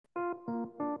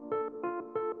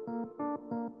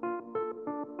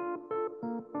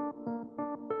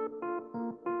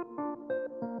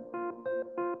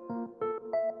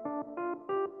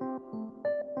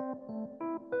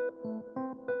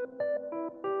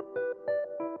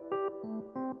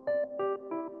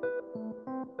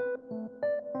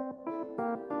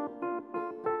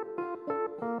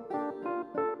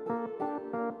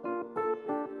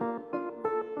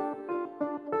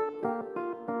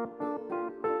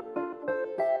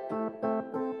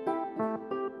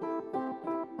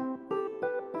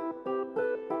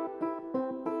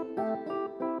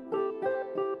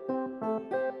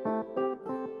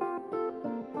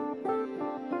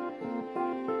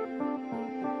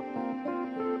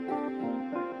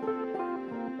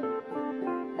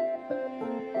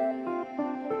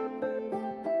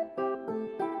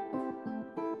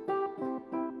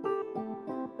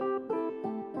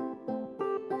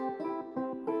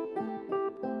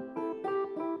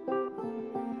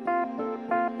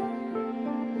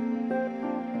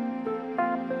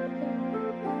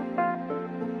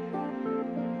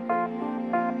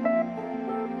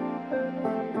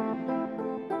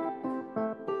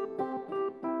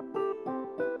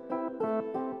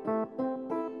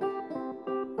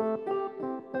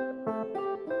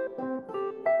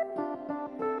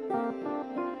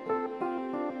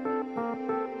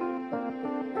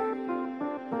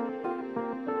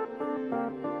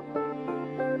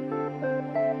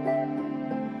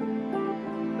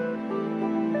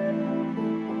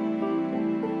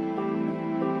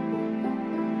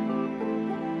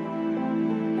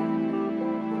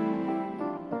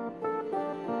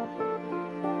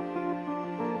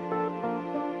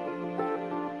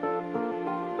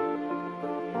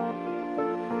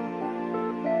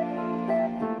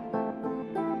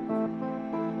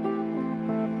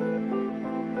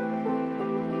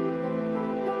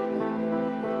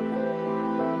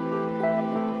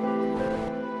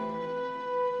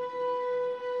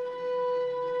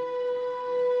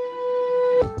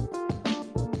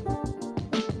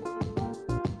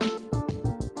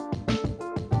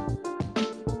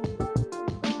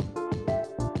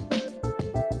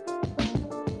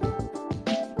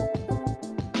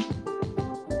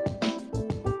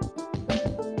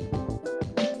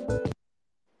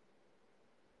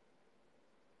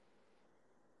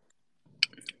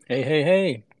Hey, hey,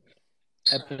 hey.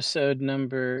 Episode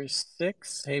number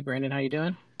 6. Hey, Brandon, how you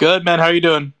doing? Good, man. How are you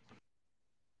doing?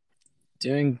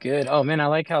 Doing good. Oh man, I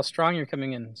like how strong you're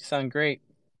coming in. You sound great.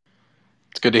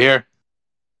 It's good to hear.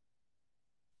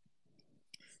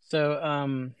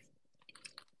 So,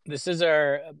 this is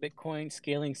our Bitcoin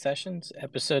scaling sessions,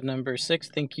 episode number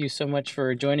 6. Thank you so much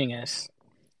for joining us.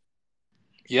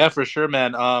 Yeah, for sure,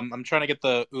 man. I'm trying to get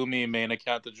the Umee main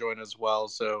account to join as well,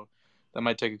 so that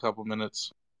might take a couple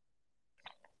minutes.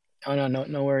 Oh no,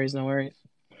 no worries, no worries.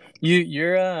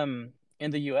 You're in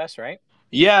the US, right?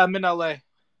 Yeah, I'm in LA.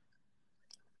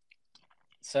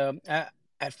 So,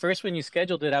 at first when you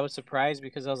scheduled it, I was surprised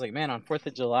because I was like, man, on 4th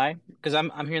of July, because I'm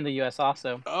here in the US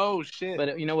also. Oh shit.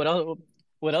 But you know what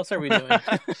else are we doing?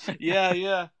 Yeah,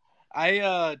 yeah.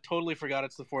 I totally forgot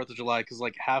it's the 4th of July because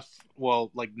like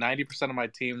 90% of my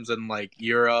team's in like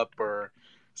Europe or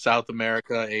South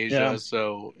America, Yeah. Asia,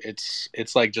 so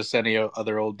it's like just any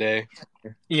other old day.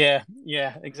 Yeah,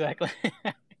 yeah, exactly.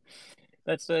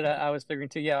 That's what I was figuring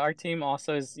too. Yeah, our team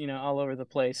also is, all over the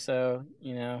place. So,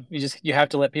 you have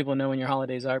to let people know when your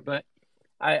holidays are. But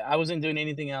I wasn't doing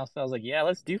anything else. I was like, yeah,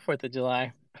 let's do 4th of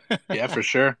July. Yeah, for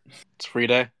sure. It's free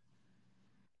day.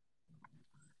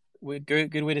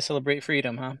 Good way to celebrate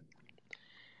freedom, huh?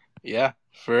 Yeah,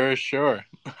 for sure.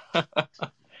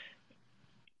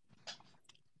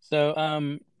 So,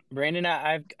 Brandon,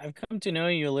 I've come to know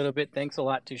you a little bit. Thanks a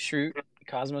lot to Shroot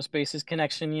Cosmos Spaces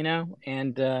connection,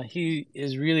 and he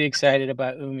is really excited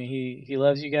about Umi. He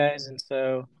loves you guys, and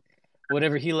so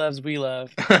whatever he loves, we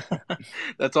love.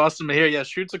 That's awesome to hear. Yeah,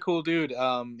 Shoot's a cool dude.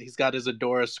 He's got his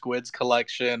Adora Squids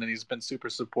collection, and he's been super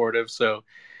supportive. So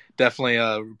definitely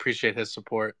appreciate his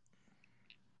support.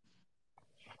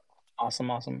 Awesome,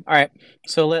 awesome. All right,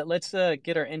 so let's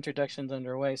get our introductions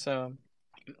underway. So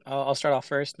I'll start off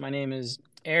first. My name is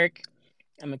Eric.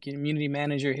 I'm a community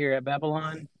manager here at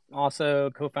Babylon,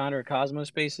 also co-founder of Cosmos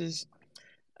Spaces,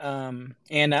 and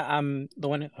I'm the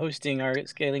one hosting our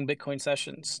scaling Bitcoin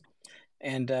sessions.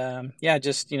 And yeah,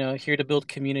 just here to build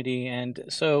community. And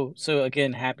so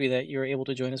again, happy that you were able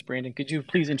to join us, Brandon. Could you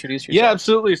please introduce Yeah, yourself?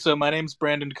 absolutely. So my name's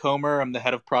Brandon Comer. I'm the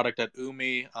head of product at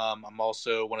Umee. I'm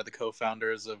also one of the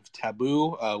co-founders of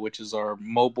Taboo, which is our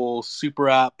mobile super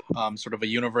app, sort of a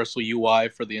universal UI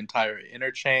for the entire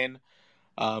interchain.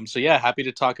 So yeah, happy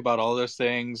to talk about all those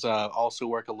things. Also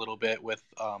work a little bit with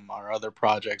our other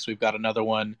projects. We've got another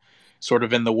one sort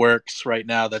of in the works right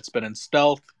now that's been in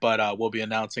stealth, but we'll be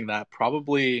announcing that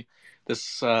probably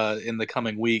this in the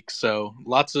coming weeks. So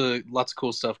lots of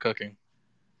cool stuff cooking.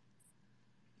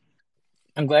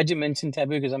 I'm glad you mentioned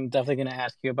taboo because I'm definitely going to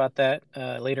ask you about that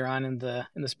later on in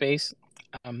the space.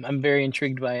 I'm very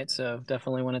intrigued by it, so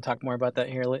definitely want to talk more about that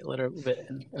here later bit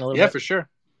in a little Yeah, bit. for sure.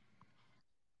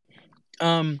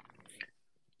 Um,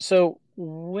 so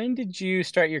when did you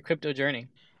start your crypto journey?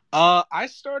 I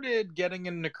started getting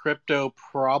into crypto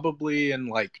probably in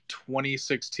like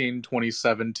 2016,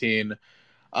 2017.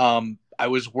 I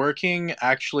was working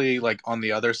actually like on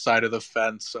the other side of the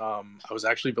fence. I was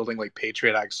actually building like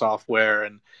Patriot Act software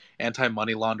and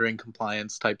anti-money laundering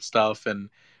compliance type stuff and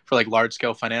for like large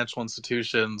scale financial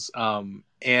institutions.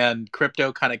 And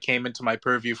crypto kind of came into my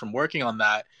purview from working on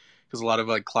that because a lot of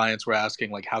like clients were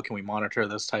asking like how can we monitor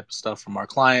this type of stuff from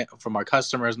our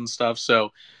customers and stuff.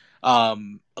 So a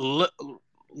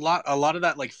lot of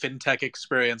that like fintech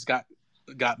experience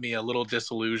got me a little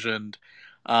disillusioned.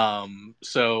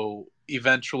 So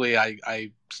eventually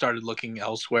I started looking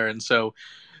elsewhere. And so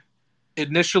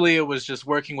initially it was just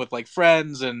working with like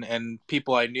friends and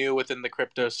people I knew within the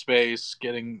crypto space,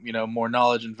 getting, more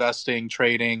knowledge, investing,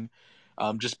 trading,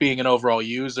 just being an overall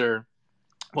user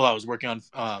while I was working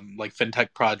on like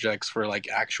fintech projects for like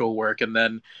actual work. And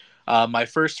then my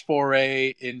first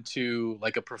foray into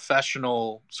like a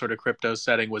professional sort of crypto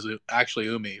setting was actually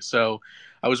Umee. So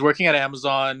I was working at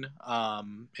Amazon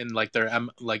in like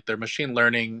their machine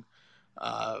learning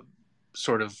uh,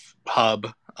 sort of hub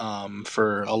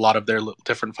for a lot of their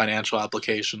different financial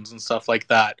applications and stuff like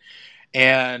that.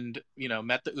 And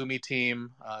met the Umee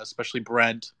team, especially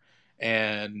Brent,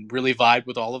 and really vibed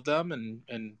with all of them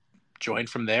and joined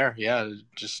from there. Yeah,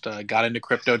 just got into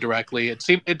crypto directly. It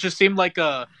just seemed like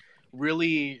a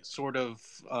really sort of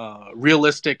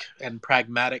realistic and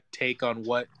pragmatic take on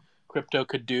what crypto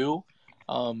could do.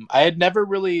 I had never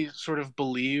really sort of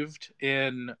believed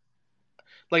in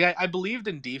like I believed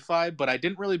in DeFi, but I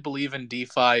didn't really believe in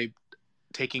DeFi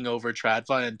taking over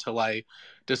TradFi until I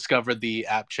discovered the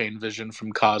app chain vision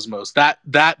from Cosmos. That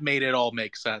made it all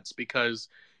make sense because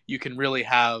you can really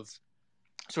have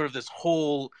sort of this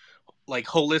whole like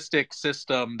holistic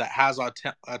system that has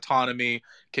autonomy,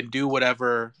 can do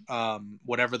whatever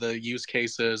the use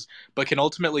case is, but can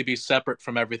ultimately be separate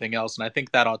from everything else. And I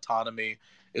think that autonomy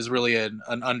is really an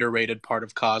underrated part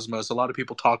of Cosmos. A lot of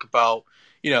people talk about,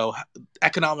 you know,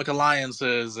 economic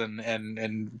alliances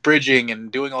and bridging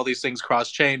and doing all these things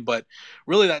cross chain, but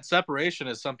really that separation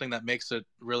is something that makes it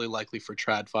really likely for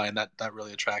TradFi, and that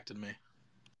really attracted me.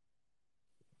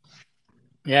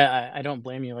 Yeah, I don't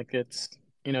blame you. Like it's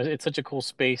it's such a cool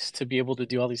space to be able to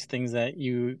do all these things that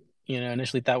you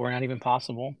initially thought were not even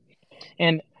possible.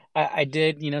 And I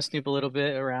did snoop a little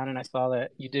bit around, and I saw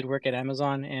that you did work at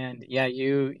Amazon, and yeah,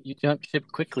 you jumped ship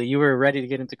quickly. You were ready to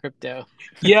get into crypto.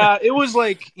 Yeah, it was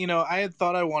like, I had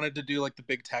thought I wanted to do like the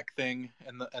big tech thing,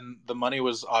 and the money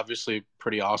was obviously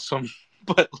pretty awesome,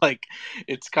 but like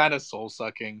it's kind of soul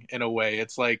sucking in a way.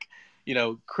 It's like,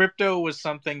 crypto was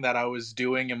something that I was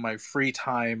doing in my free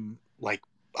time like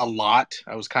a lot.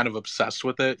 I was kind of obsessed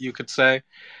with it, you could say.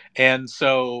 And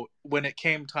so when it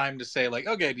came time to say like,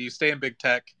 okay, do you stay in big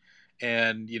tech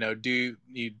and do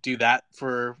you do that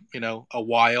for a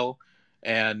while?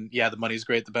 And yeah, the money's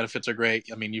great, the benefits are great.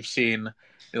 I mean, you've seen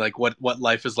like what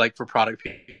life is like for product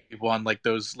people on like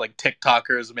those like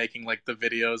TikTokers making like the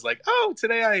videos like, oh,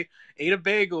 today I ate a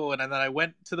bagel and then I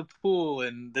went to the pool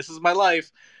and this is my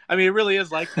life. I mean, it really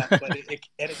is like that, but and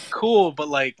it's cool, but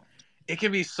like it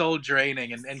can be so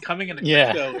draining. And coming into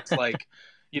Yeah. crypto, it's like,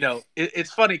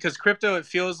 it's funny because crypto, it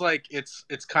feels like it's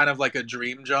kind of like a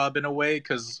dream job in a way,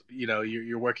 because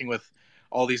you're working with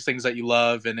all these things that you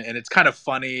love, and it's kind of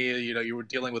funny. You were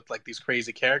dealing with like these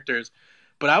crazy characters,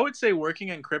 but I would say working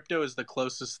in crypto is the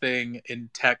closest thing in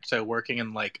tech to working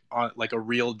in like on like a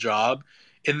real job,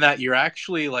 in that you're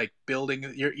actually like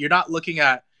building. You're not looking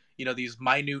at these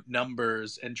minute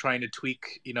numbers and trying to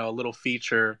tweak a little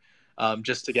feature,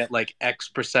 just to get like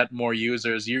X% more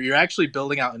users. You're actually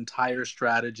building out entire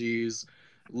strategies,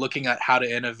 looking at how to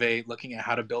innovate, looking at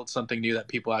how to build something new that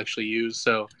people actually use.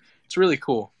 So it's really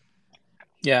cool.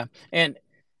 Yeah. And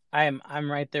I'm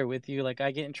right there with you. Like I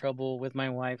get in trouble with my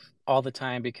wife all the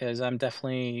time because I'm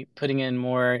definitely putting in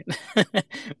more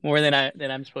more than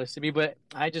I'm supposed to be, but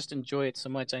I just enjoy it so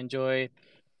much. I enjoy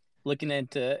looking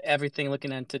into everything,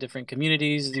 looking into different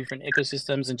communities, different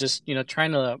ecosystems, and just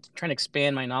trying to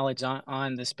expand my knowledge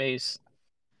on the space.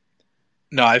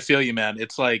 No, I feel you, man.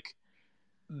 It's like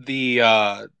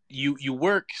the you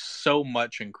work so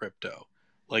much in crypto.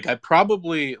 Like I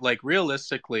probably, like,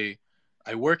 realistically,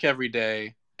 I work every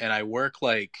day, and I work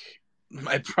like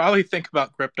I probably think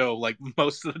about crypto like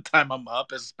most of the time I'm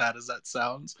up, as bad as that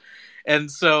sounds.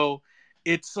 And so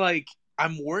it's like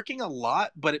I'm working a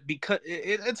lot, but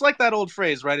it's like that old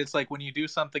phrase, right? It's like when you do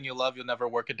something you love, you'll never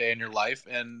work a day in your life,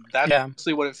 and that's Yeah.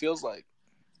 honestly what it feels like.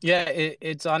 Yeah,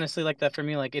 it's honestly like that for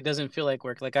me. Like it doesn't feel like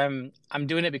work. Like I'm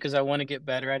doing it because I want to get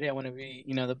better at it. I want to be,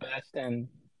 the best. And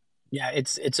yeah,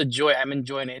 it's a joy. I'm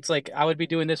enjoying it. It's like I would be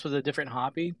doing this with a different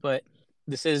hobby, but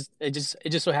it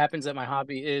just so happens that my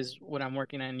hobby is what I'm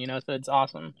working in, so it's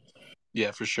awesome.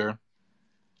 Yeah, for sure.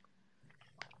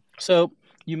 So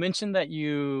you mentioned that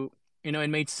it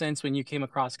made sense when you came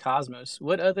across Cosmos.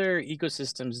 What other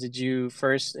ecosystems did you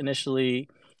first initially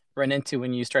run into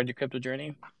when you started your crypto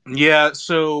journey? Yeah,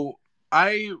 so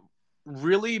I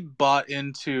really bought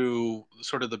into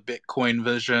sort of the Bitcoin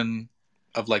vision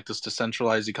of like this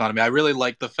decentralized economy. I really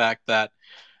like the fact that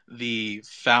the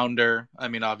founder, I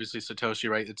mean, obviously Satoshi,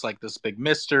 right? It's like this big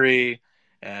mystery,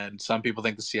 and some people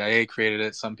think the CIA created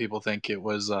it. Some people think it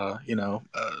was, a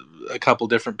couple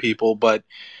different people. But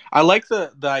I like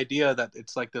the idea that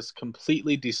it's like this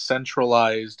completely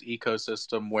decentralized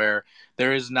ecosystem where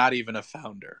there is not even a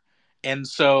founder. And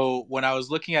so when I was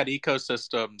looking at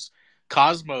ecosystems,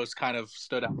 Cosmos kind of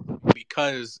stood out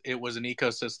because it was an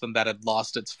ecosystem that had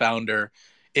lost its founder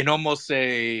in almost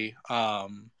a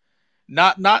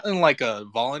not in like a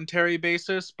voluntary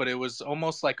basis, but it was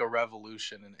almost like a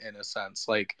revolution in a sense.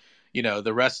 Like,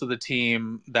 the rest of the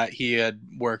team that he had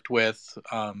worked with,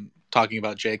 talking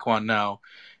about Jaquan now,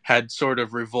 had sort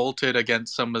of revolted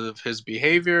against some of his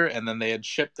behavior, and then they had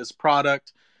shipped this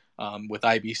product, with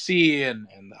IBC and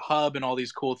the hub and all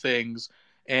these cool things.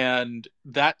 And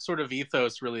that sort of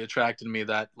ethos really attracted me,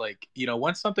 that, like,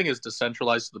 once something is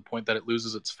decentralized to the point that it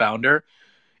loses its founder,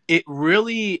 it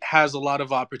really has a lot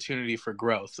of opportunity for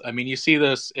growth. I mean, you see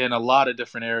this in a lot of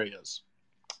different areas.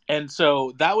 And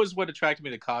so that was what attracted me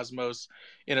to Cosmos,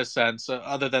 in a sense,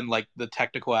 other than like the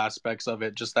technical aspects of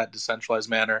it, just that decentralized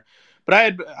manner. But I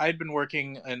had been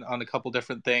working on a couple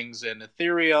different things in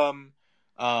Ethereum.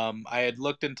 I had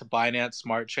looked into Binance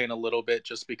Smart Chain a little bit,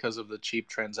 just because of the cheap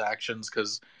transactions,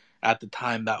 because at the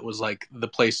time that was like the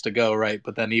place to go, right?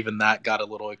 But then even that got a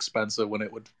little expensive when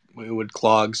it would it would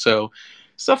clog. So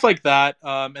stuff like that.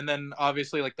 And then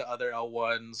obviously like the other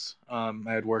L1s,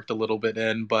 I had worked a little bit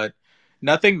in, but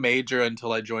nothing major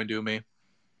until I joined Umee.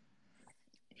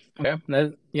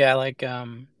 Okay. Yeah, like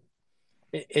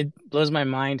it blows my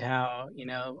mind how,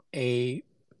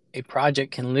 a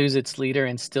project can lose its leader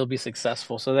and still be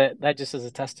successful. So that just is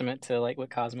a testament to like what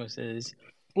Cosmos is.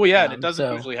 Well, yeah, and it doesn't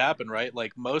So usually happen, right?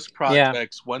 Like most yeah,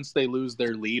 projects, once they lose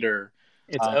their leader,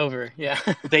 it's um, over. Yeah.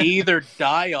 they either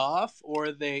die off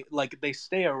or they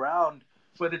stay around,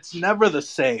 but it's never the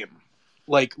same.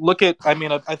 Like look at, I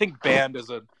mean, I think Band is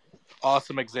an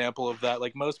awesome example of that.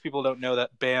 Like most people don't know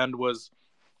that Band was,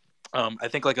 I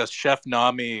think like a Chef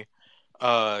Nami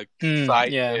side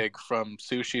Yeah. gig from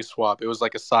Sushi Swap. It was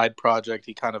like a side project.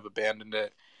 He kind of abandoned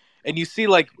it, and you see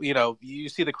like you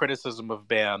see the criticism of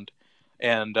Band,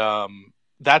 and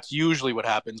that's usually what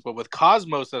happens. But with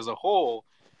Cosmos as a whole,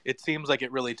 it seems like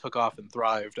it really took off and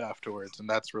thrived afterwards, and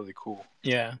that's really cool.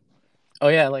 Yeah. Oh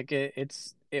yeah, like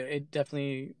it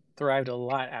definitely thrived a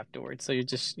lot afterwards. So you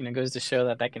just, goes to show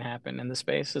that that can happen in the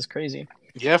space. Is crazy.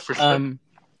 Yeah, for sure. Um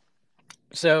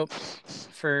so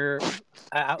for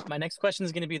my next question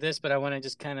is going to be this, but I want to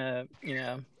just kind of,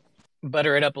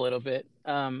 butter it up a little bit.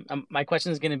 My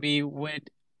question is going to be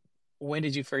when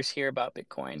did you first hear about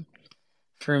Bitcoin?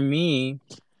 For me,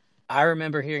 I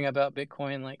remember hearing about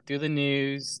Bitcoin like through the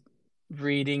news,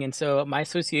 reading, and so my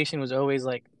association was always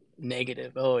like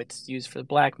negative. Oh, it's used for the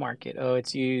black market. Oh,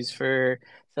 it's used for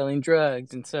selling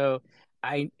drugs. And so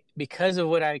because of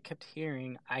what I kept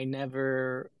hearing, it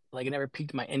never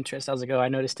piqued my interest. I was like, oh, I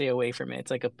know to stay away from it.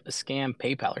 It's like a scam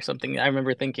PayPal or something. I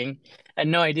remember thinking, I had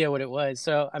no idea what it was.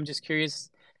 So I'm just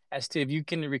curious as to if you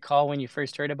can recall when you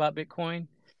first heard about Bitcoin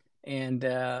and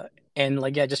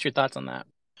like yeah, just your thoughts on that.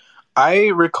 I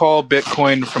recall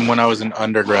Bitcoin from when I was an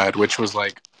undergrad, which was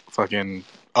like fucking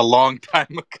a long time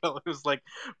ago. It was like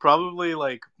probably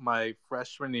like my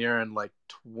freshman year in like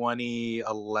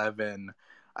 2011.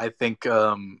 I think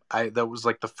I that was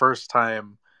like the first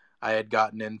time I had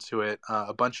gotten into it.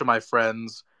 A bunch of my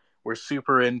friends were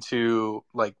super into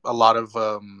like a lot of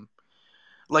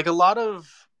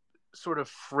sort of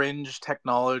fringe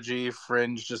technology,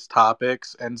 fringe just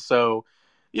topics. And so,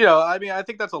 I mean, I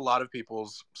think that's a lot of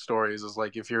people's stories is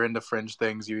like if you're into fringe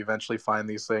things, you eventually find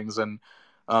these things. And,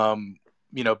 um,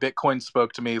 Bitcoin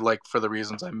spoke to me like for the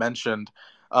reasons I mentioned.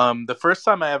 The first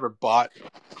time I ever bought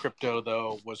crypto,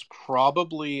 though, was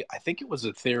probably, I think it was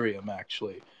Ethereum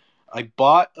actually. I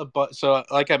bought so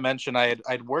like I mentioned,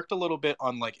 I'd worked a little bit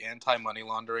on like anti money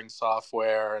laundering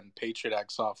software and Patriot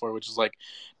Act software, which is like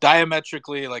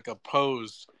diametrically like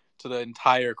opposed to the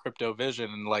entire crypto vision,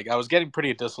 and like I was getting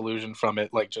pretty disillusioned from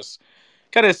it, like just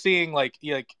kind of seeing like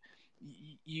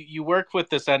you work with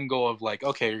this end goal of like,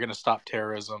 okay, you're going to stop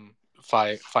terrorism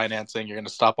financing, you're going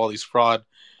to stop all these fraud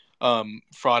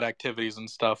activities and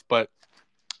stuff, but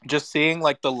just seeing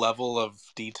like the level of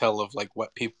detail of like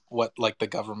what like the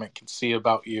government can see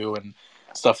about you and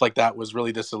stuff like that was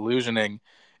really disillusioning.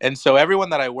 And so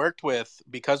everyone that I worked with,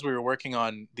 because we were working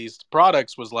on these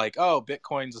products, was like, oh,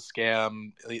 Bitcoin's a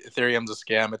scam, Ethereum's a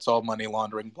scam, it's all money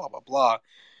laundering, blah blah blah.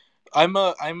 I'm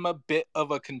a bit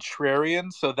of a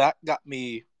contrarian, so that got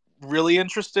me really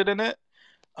interested in it.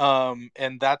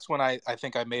 And that's when I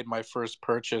think I made my first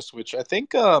purchase, which I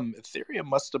think Ethereum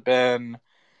must have been,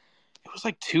 it was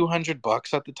like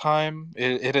 $200 at the time.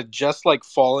 It had just like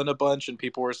fallen a bunch, and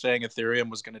people were saying Ethereum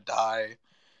was going to die,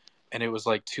 and it was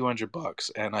like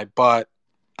 $200, and I bought,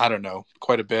 I don't know,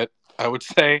 quite a bit, I would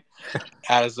say,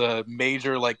 as a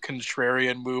major like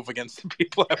contrarian move against the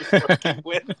people I was working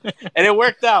with, and it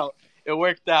worked out. It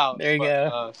worked out, There you but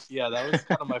go. yeah, that was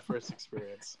kind of my first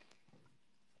experience.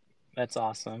 That's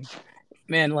awesome.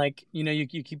 Man, like, you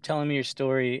keep telling me your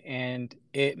story and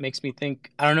it makes me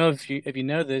think, I don't know if you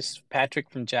know this, Patrick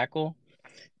from Jackal,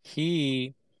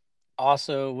 he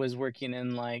also was working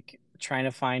in like trying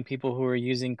to find people who are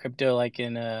using crypto like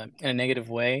in a negative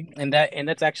way. And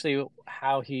that's actually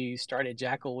how he started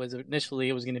Jackal. Was initially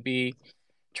it was going to be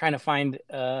trying to find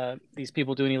these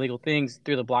people doing illegal things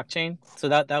through the blockchain. So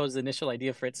that was the initial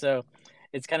idea for it. So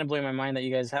it's kind of blowing my mind that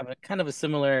you guys have a kind of a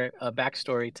similar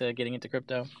backstory to getting into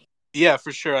crypto. Yeah,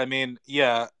 for sure. I mean,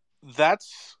 yeah,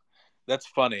 that's that's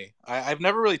funny. I've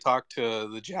never really talked to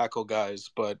the Jackal guys,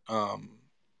 but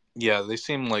yeah, they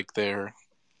seem like they're.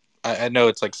 I know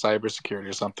it's like cybersecurity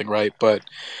or something, right? But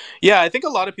yeah, I think a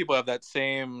lot of people have that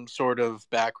same sort of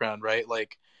background, right?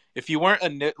 Like if you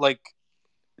weren't like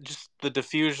just the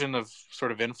diffusion of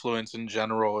sort of influence in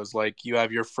general is like you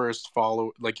have your first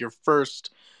follow, like your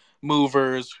first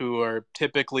movers who are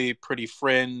typically pretty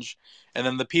fringe, and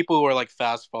then the people who are like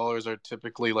fast followers are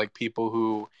typically like people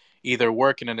who either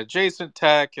work in an adjacent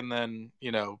tech and then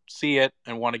see it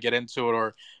and want to get into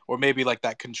it, or maybe like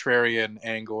that contrarian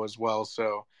angle as well.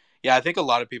 So yeah, I think a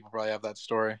lot of people probably have that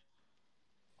story.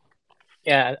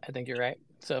 Yeah, I think you're right.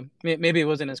 So maybe it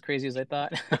wasn't as crazy as I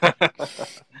thought.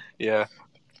 Yeah.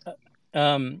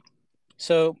 um,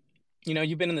 so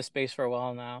you've been in the space for a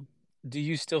while now. Do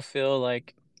you still feel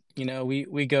like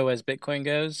we go as Bitcoin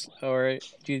goes, or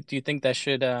do you think that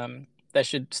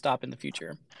should stop in the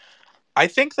future? I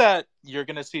think that you're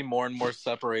going to see more and more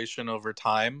separation over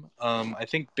time. I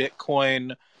think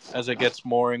Bitcoin, as it gets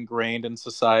more ingrained in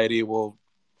society, will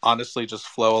honestly just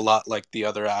flow a lot like the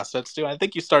other assets do. I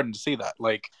think you're starting to see that.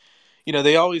 Like,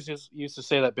 they always just used to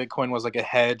say that Bitcoin was like a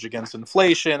hedge against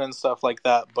inflation and stuff like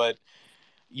that. But,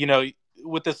 you know,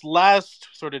 with this last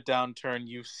sort of downturn,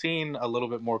 you've seen a little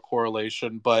bit more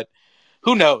correlation. But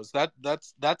who knows?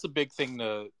 That's a big thing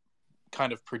to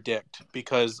kind of predict,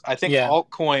 because I think Yeah,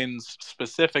 altcoins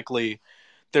specifically,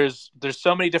 there's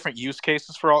so many different use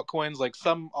cases for altcoins. Like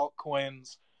some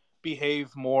altcoins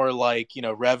behave more like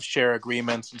rev share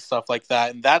agreements and stuff like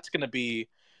that, and that's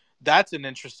an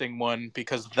interesting one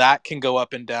because that can go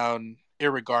up and down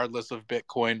irregardless of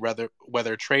Bitcoin,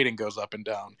 whether trading goes up and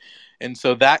down. And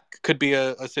so that could be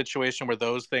a situation where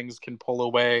those things can pull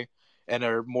away and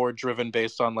are more driven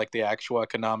based on like the actual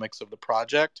economics of the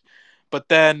project. But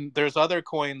then there's other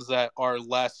coins that are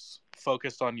less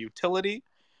focused on utility.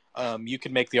 You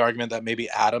can make the argument that maybe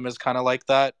Atom is kind of like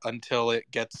that until it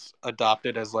gets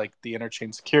adopted as like the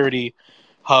interchain security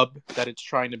hub that it's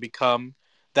trying to become.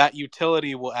 That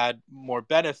utility will add more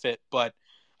benefit, but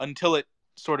until it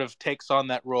sort of takes on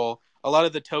that role, a lot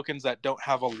of the tokens that don't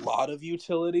have a lot of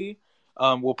utility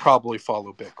will probably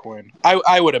follow Bitcoin.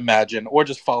 I would imagine, or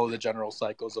just follow the general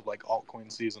cycles of like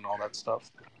altcoin season, all that stuff.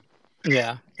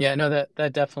 yeah. No,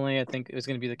 that definitely I think is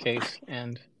going to be the case,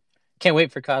 and can't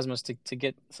wait for Cosmos to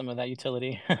get some of that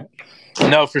utility.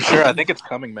 No, for sure. I think it's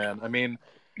coming, man. I mean,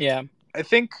 Yeah, I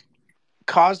think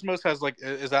Cosmos has like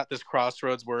is at this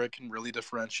crossroads where it can really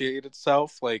differentiate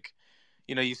itself. Like,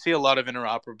 you see a lot of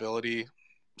interoperability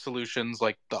solutions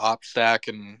like the op stack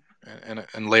and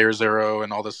layer zero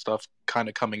and all this stuff kind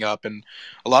of coming up, and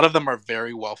a lot of them are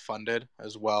very well funded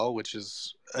as well, which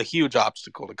is a huge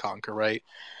obstacle to conquer, right?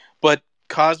 But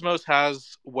Cosmos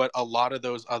has what a lot of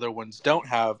those other ones don't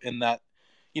have, in that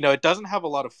it doesn't have a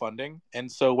lot of funding,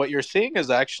 and so what you're seeing is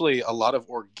actually a lot of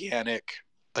organic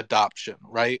adoption,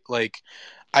 right? Like,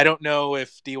 I don't know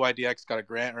if DYDX got a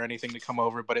grant or anything to come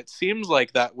over, but it seems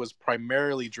like that was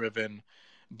primarily driven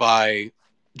by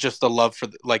just a love for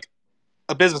like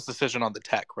a business decision on the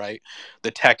tech, right?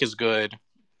 The tech is good.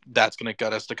 That's going to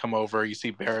get us to come over. You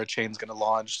see Barachain's going to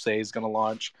launch, Say's going to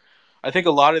launch. I think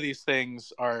a lot of these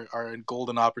things are a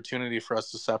golden opportunity for us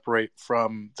to separate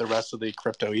from the rest of the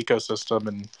crypto ecosystem,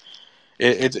 and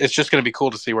it's just going to be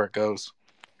cool to see where it goes.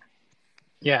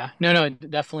 yeah. No,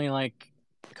 definitely. Like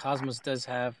Cosmos does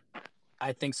have,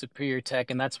 I think, superior tech,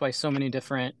 and that's why so many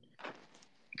different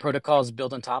protocols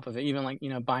built on top of it. Even like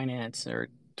Binance or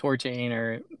Torchain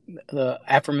or the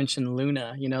aforementioned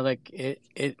Luna. Like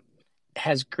it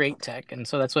has great tech, and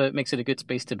so that's what makes it a good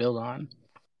space to build on.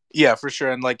 Yeah, for sure.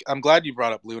 And like, I'm glad you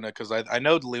brought up Luna, because I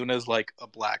know Luna's like a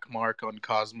black mark on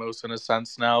Cosmos in a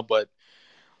sense now, but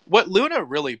what Luna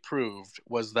really proved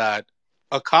was that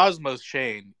a Cosmos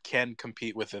chain can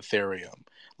compete with Ethereum.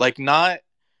 Like, not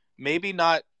maybe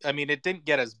not. I mean, it didn't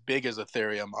get as big as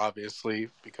Ethereum, obviously,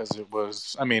 because it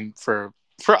was. I mean, for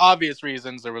obvious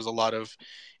reasons, there was a lot of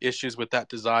issues with that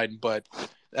design. But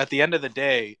at the end of the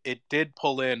day, it did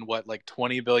pull in what, like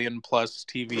 20 billion plus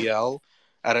TVL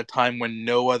at a time when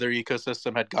no other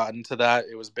ecosystem had gotten to that.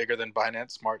 It was bigger than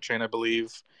Binance Smart Chain, I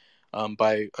believe,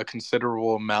 by a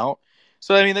considerable amount.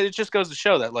 So I mean, it just goes to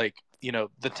show that like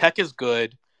the tech is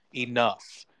good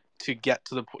enough to get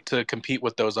to compete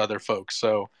with those other folks.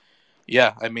 So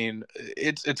yeah, I mean,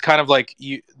 it's kind of like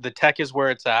the tech is where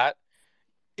it's at.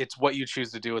 It's what you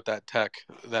choose to do with that tech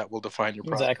that will define your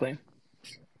project.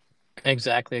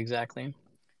 Exactly. Exactly.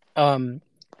 Um,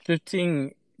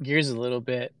 Shifting gears a little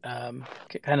bit,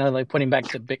 kind of like putting back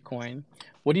to Bitcoin.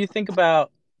 What do you think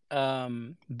about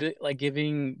like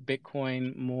giving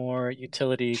Bitcoin more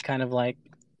utility, kind of like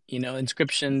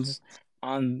inscriptions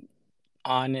on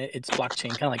its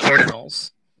blockchain, kind of like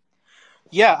ordinals?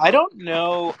 Yeah, I don't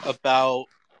know about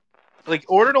like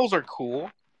ordinals are cool,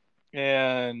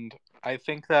 and I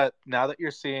think that now that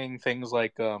you're seeing things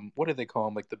like what do they call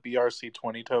them, like the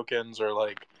BRC20 tokens, or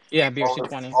like Yeah, all of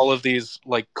BRC20. all of these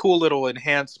like cool little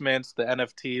enhancements, the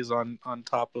NFTs on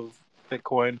top of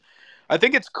Bitcoin. I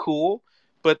think it's cool,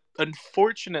 But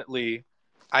unfortunately,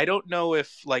 I don't know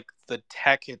if like the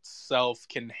tech itself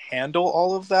can handle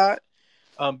all of that,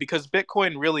 because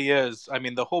Bitcoin really is. I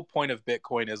mean, the whole point of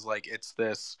Bitcoin is like it's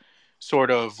this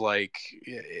sort of like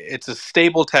it's a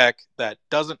stable tech that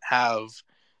doesn't have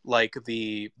like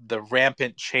the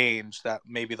rampant change that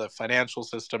maybe the financial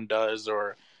system does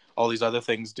or all these other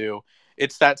things do.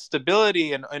 It's that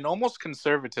stability and almost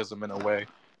conservatism in a way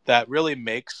that really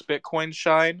makes Bitcoin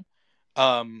shine.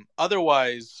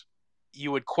 Otherwise,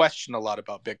 you would question a lot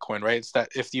about Bitcoin, right? It's that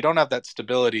if you don't have that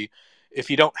stability, if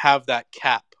you don't have that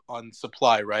cap on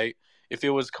supply, right? If it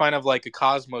was kind of like a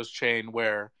Cosmos chain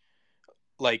where,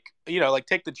 like, like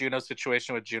take the Juno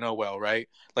situation with Juno Whale, right?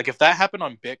 Like, if that happened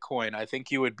on Bitcoin, I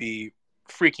think you would be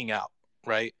freaking out,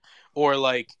 right? Or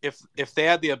like if they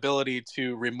had the ability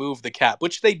to remove the cap,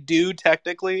 which they do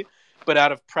technically, but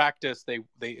out of practice, they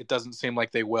it doesn't seem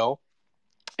like they will.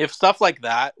 If stuff like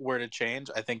that were to change,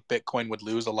 I think Bitcoin would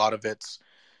lose a lot of its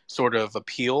sort of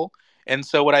appeal. And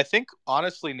so, what I think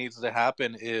honestly needs to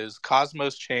happen is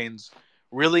Cosmos chains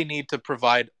really need to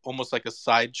provide almost like a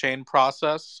side chain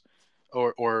process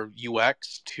or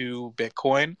UX to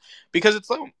Bitcoin, because it's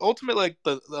ultimately like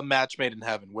the match made in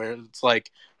heaven, where it's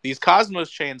like these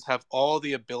Cosmos chains have all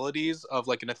the abilities of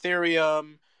like an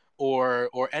Ethereum or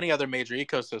any other major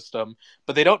ecosystem,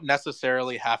 but they don't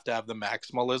necessarily have to have the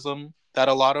maximalism that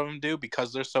a lot of them do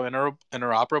because they're so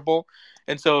interoperable.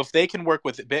 And so if they can work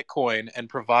with Bitcoin and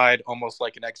provide almost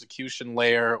like an execution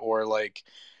layer or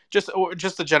just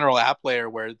a general app layer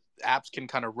where apps can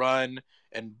kind of run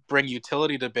and bring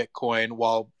utility to Bitcoin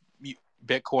while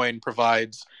Bitcoin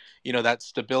provides, that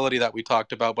stability that we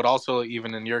talked about, but also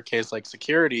even in your case, like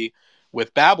security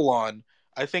with Babylon,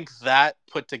 I think that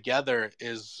put together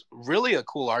is really a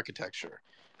cool architecture.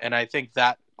 And I think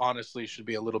that honestly should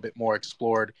be a little bit more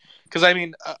explored. Because, I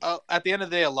mean, at the end of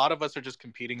the day, a lot of us are just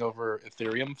competing over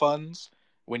Ethereum funds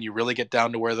when you really get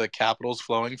down to where the capital's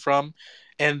flowing from.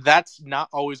 And that's not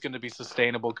always going to be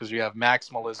sustainable because you have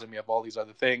maximalism, you have all these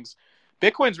other things.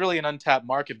 Bitcoin's really an untapped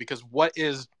market because what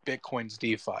is Bitcoin's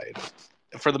DeFi?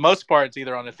 For the most part, it's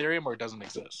either on Ethereum or it doesn't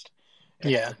exist.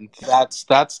 Yeah. And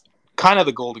that's kind of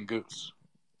the golden goose.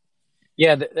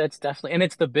 Yeah, that's definitely, and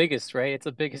it's the biggest, right? It's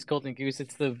the biggest golden goose.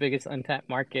 It's the biggest untapped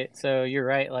market. So you're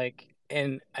right. Like,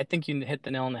 and I think you hit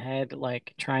the nail on the head.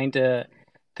 Like trying to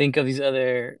think of these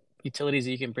other utilities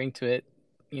that you can bring to it,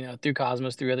 through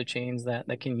Cosmos, through other chains that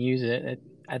can use it.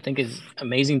 I think is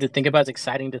amazing to think about. It's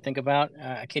exciting to think about.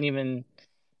 I can't even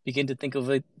begin to think of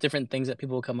like, different things that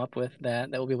people will come up with that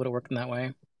will be able to work in that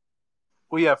way.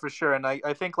 Well, yeah, for sure. And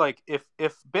I think like if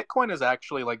Bitcoin is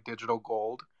actually like digital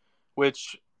gold,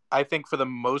 which I think for the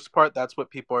most part that's what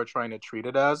people are trying to treat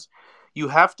it as, you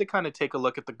have to kind of take a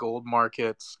look at the gold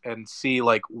markets and see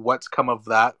like what's come of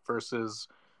that versus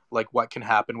like what can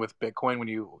happen with Bitcoin when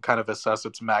you kind of assess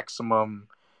its maximum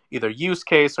either use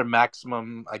case or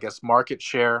maximum, I guess, market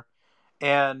share.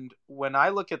 And when I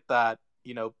look at that,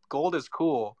 gold is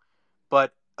cool,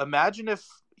 but imagine if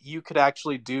you could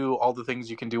actually do all the things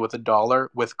you can do with a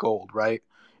dollar with gold, right?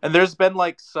 And there's been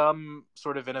like some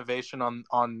sort of innovation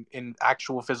on in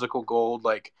actual physical gold,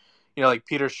 like like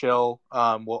Peter Schill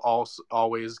will also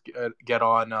always get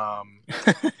on.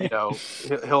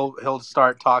 He'll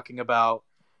start talking about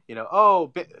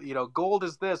gold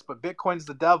is this, but Bitcoin's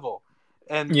the devil,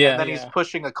 and Yeah, then he's yeah,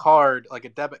 pushing a card like a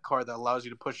debit card that allows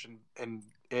you to push in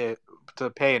it to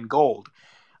pay in gold.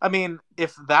 I mean,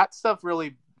 if that stuff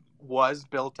really was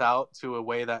built out to a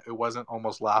way that it wasn't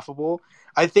almost laughable,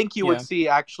 I think you would yeah, see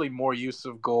actually more use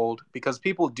of gold because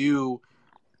people do.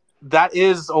 That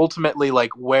is ultimately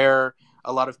like where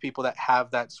a lot of people that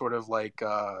have that sort of like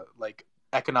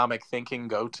economic thinking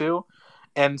go to,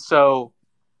 and so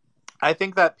I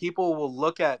think that people will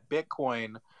look at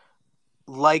Bitcoin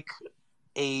like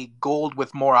a gold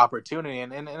with more opportunity,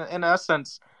 and in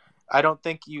essence, I don't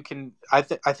think you can. I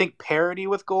think parity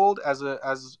with gold as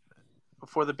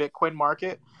for the Bitcoin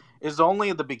market is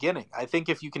only the beginning. I think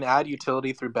if you can add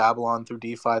utility through Babylon, through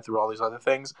DeFi, through all these other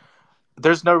things,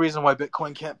 there's no reason why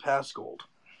Bitcoin can't pass gold.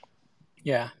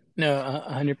 yeah. No,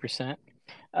 100%.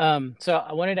 So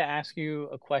I wanted to ask you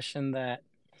a question that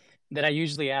I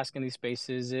usually ask in these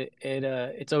spaces.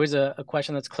 It's always a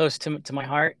question that's close to my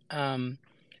heart.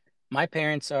 My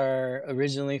parents are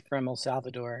originally from El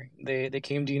Salvador. They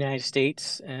came to the United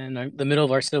States in the middle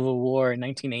of our Civil War in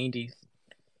 1980,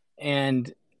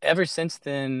 and ever since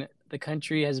then, the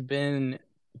country has been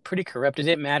pretty corrupt. It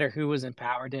didn't matter who was in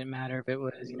power. It didn't matter if it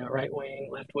was right wing,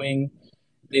 left wing.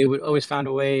 They would always found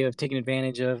a way of taking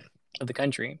advantage of the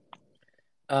country.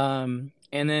 And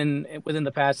then within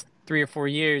the past 3 or 4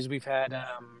 years, we've had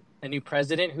a new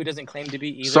president who doesn't claim to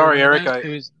be either Sorry, one of Eric. those. I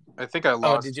Who's I think I Oh, did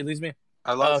lost. you lose me?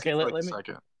 I Oh, lost you okay. for Let, like a let me.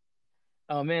 second.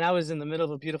 Oh man, I was in the middle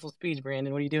of a beautiful speech,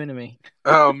 Brandon. What are you doing to me?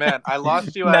 Oh man, I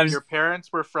lost you No, at your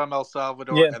parents were from El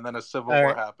Salvador, yeah. and then a civil All war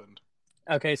right. happened.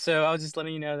 Okay. So I was just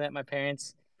letting you know that my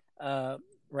parents, uh,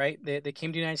 right, they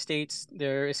came to the United States.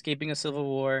 They're escaping a civil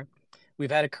war.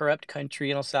 We've had a corrupt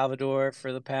country in El Salvador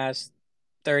for the past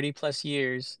 30 plus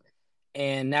years.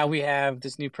 And now we have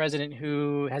this new president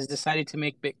who has decided to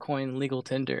make Bitcoin legal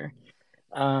tender.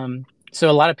 So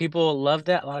a lot of people love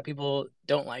that. A lot of people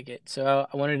don't like it. So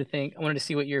I wanted to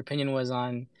see what your opinion was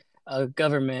on a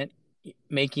government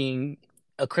making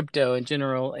a crypto in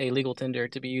general a legal tender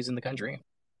to be used in the country.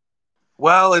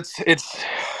 Well,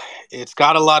 it's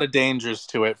got a lot of dangers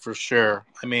to it for sure.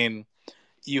 I mean,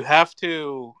 you have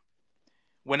to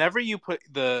whenever you put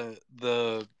the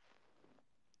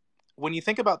when you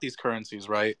think about these currencies,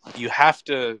 right? You have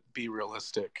to be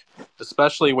realistic,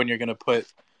 especially when you're going to put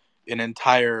an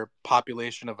entire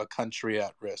population of a country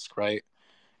at risk, right?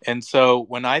 And so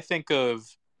when I think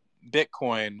of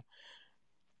Bitcoin,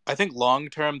 I think long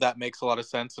term that makes a lot of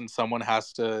sense and someone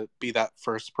has to be that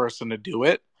first person to do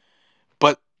it.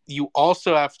 But you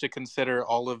also have to consider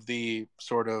all of the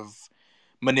sort of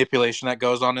manipulation that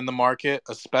goes on in the market,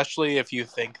 especially if you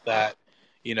think that,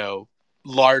 you know,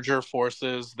 larger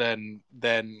forces than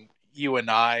you and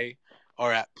I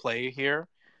are at play here.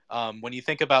 When you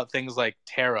think about things like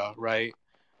Terra, right?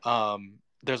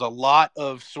 There's a lot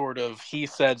of sort of he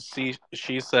said,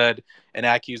 she said, and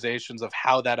accusations of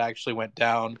how that actually went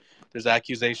down. There's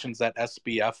accusations that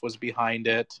SBF was behind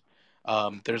it.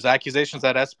 There's accusations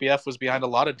that SBF was behind a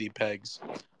lot of DPEGs,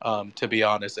 to be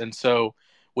honest. And so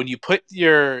when you put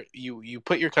you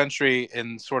put your country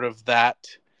in sort of that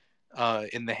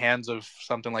in the hands of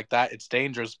something like that, it's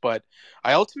dangerous. But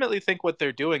I ultimately think what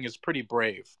they're doing is pretty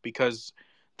brave because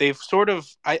they've sort of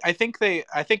I think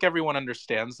everyone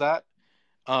understands that,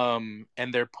 and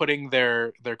they're putting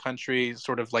their country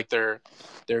sort of like they're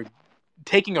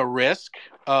taking a risk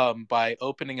by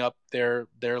opening up their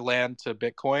land to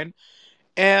Bitcoin,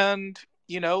 and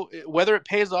you know whether it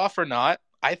pays off or not,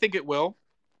 I think it will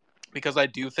because I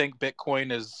do think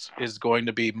Bitcoin is going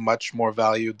to be much more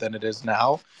valued than it is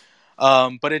now.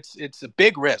 But it's a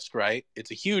big risk, right?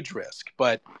 It's a huge risk,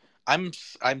 but I'm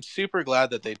I'm super glad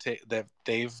that that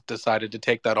they've decided to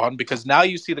take that on because now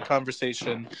you see the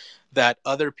conversation that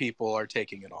other people are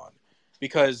taking it on.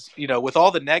 Because you know, with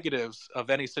all the negatives of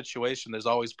any situation, there's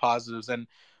always positives. And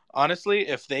honestly,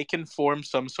 if they can form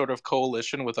some sort of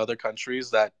coalition with other countries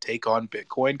that take on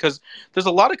Bitcoin, because there's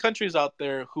a lot of countries out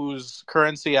there whose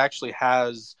currency actually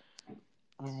has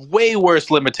way worse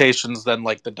limitations than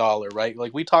like the dollar, right?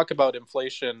 Like we talk about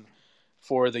inflation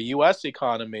for the US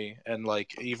economy and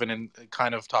like even in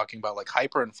kind of talking about like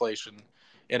hyperinflation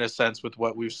in a sense with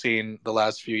what we've seen the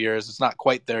last few years. It's not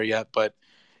quite there yet, but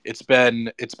it's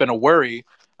been a worry.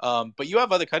 But you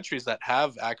have other countries that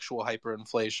have actual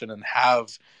hyperinflation and have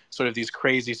sort of these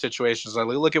crazy situations. Like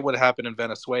look at what happened in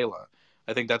Venezuela.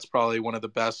 I think that's probably one of the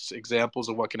best examples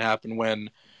of what can happen when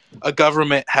a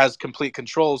government has complete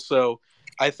control. So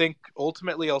I think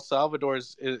ultimately El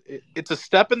Salvador's it's a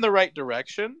step in the right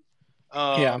direction,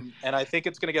 Yeah. and I think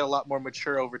it's going to get a lot more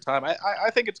mature over time. I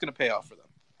think it's going to pay off for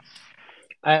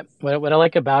them. What I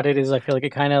like about it is I feel like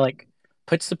it kind of like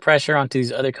puts the pressure onto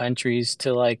these other countries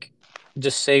to like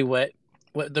just say what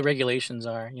the regulations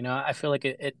are. You know, I feel like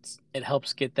it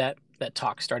helps get that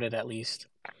talk started at least.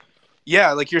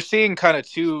 Yeah, like you're seeing kind of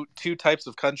two types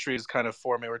of countries kind of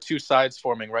forming or two sides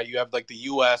forming, right? You have like the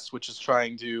US, which is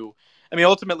trying to I mean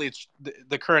ultimately it's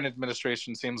the current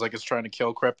administration seems like it's trying to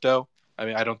kill crypto. I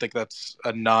mean, I don't think that's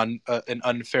a non an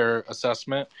unfair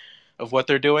assessment of what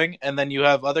they're doing. And then you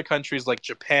have other countries like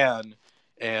Japan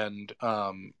and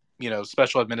you know,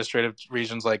 special administrative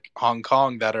regions like Hong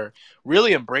Kong that are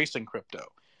really embracing crypto.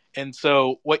 And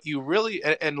so what you really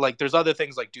and like there's other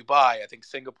things like Dubai, I think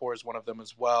Singapore is one of them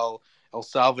as well. El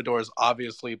Salvador is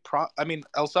obviously I mean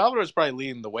El Salvador is probably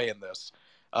leading the way in this.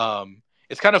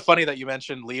 It's kind of funny that you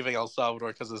mentioned leaving El Salvador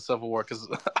because of the civil war because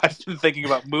I've been thinking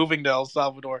about moving to El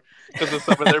Salvador because of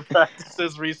some of their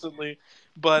practices recently.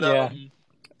 But Yeah.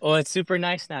 Well, it's super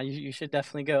nice now. You should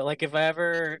definitely go. Like if I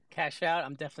ever cash out,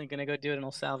 I'm definitely gonna go do it in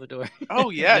El Salvador. oh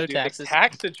yeah, No dude, the taxes.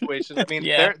 tax situation. I mean,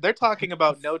 Yeah. they're talking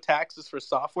about no taxes for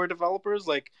software developers.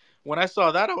 Like when I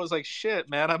saw that, I was like, shit,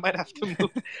 man, I might have to move.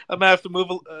 I might have to move,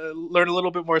 learn a little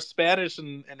bit more Spanish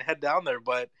and head down there.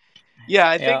 But yeah,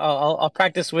 I Yeah, think I'll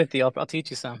practice with you. I'll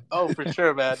teach you some. oh for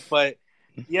sure, man. But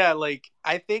yeah, like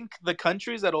I think the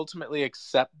countries that ultimately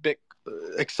accept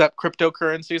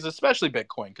cryptocurrencies, especially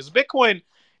Bitcoin, because Bitcoin,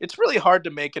 it's really hard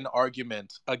to make an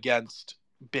argument against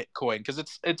Bitcoin because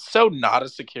it's so not a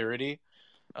security.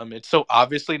 It's so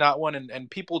obviously not one, and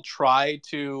people try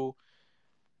to.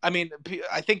 I mean,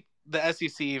 I think the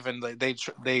SEC even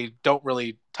they don't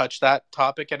really touch that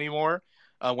topic anymore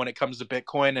when it comes to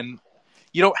Bitcoin, and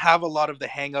you don't have a lot of the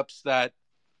hangups that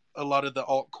a lot of the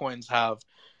altcoins have.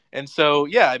 And so,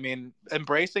 yeah, I mean,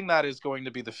 embracing that is going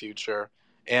to be the future.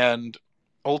 And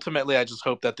ultimately, I just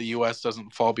hope that the US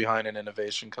doesn't fall behind in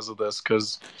innovation because of this.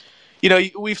 Because,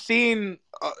 we've seen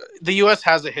the US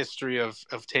has a history of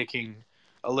taking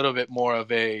a little bit more of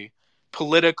a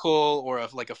political or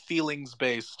of like a feelings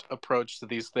based approach to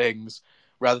these things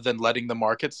rather than letting the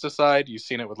markets decide. You've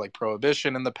seen it with like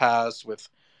prohibition in the past, with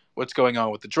what's going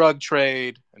on with the drug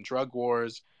trade and drug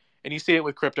wars, and you see it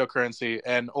with cryptocurrency.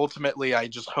 And ultimately, I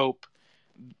just hope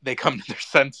they come to their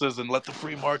senses and let the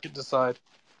free market decide.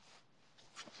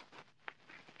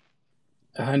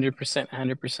 100%,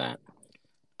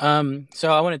 100%.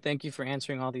 So I want to thank you for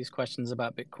answering all these questions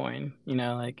about Bitcoin.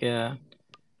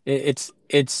 It's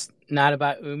not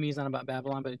about Umi, it's not about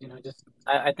Babylon, but just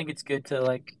I think it's good to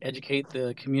like educate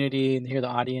the community and hear the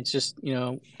audience, just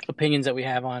opinions that we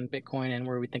have on Bitcoin and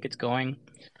where we think it's going.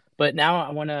 But now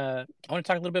I wanna talk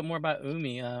a little bit more about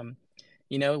Umi.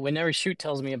 Whenever Shoot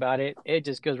tells me about it, it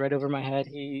just goes right over my head.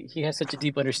 He has such a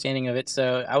deep understanding of it,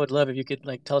 so I would love if you could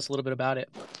like tell us a little bit about it.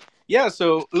 Yeah,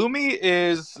 so Umee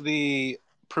is the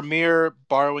premier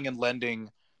borrowing and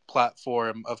lending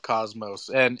platform of Cosmos,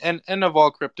 and of all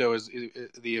crypto is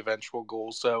the eventual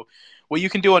goal. So, what you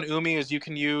can do on Umee is you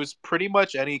can use pretty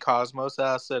much any Cosmos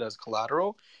asset as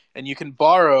collateral, and you can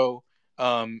borrow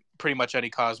pretty much any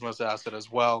Cosmos asset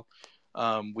as well.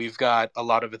 We've got a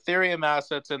lot of Ethereum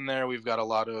assets in there. We've got a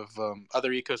lot of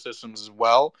other ecosystems as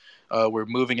well. We're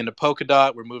moving into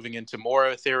Polkadot. We're moving into more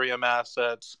Ethereum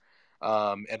assets,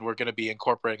 and we're going to be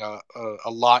incorporating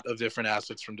a lot of different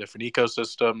assets from different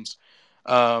ecosystems.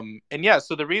 And yeah,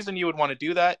 so the reason you would want to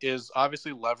do that is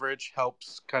obviously leverage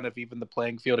helps kind of even the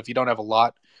playing field. If you don't have a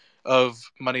lot of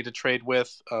money to trade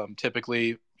with,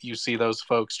 typically you see those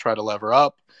folks try to lever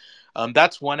up.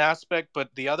 That's one aspect,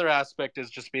 but the other aspect is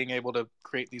just being able to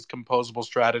create these composable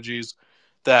strategies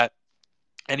that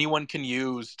anyone can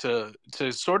use to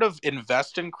sort of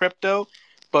invest in crypto,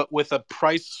 but with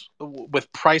price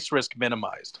risk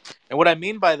minimized. And what I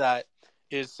mean by that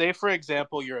is, say for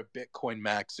example, you're a Bitcoin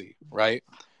maxi, right?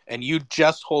 And you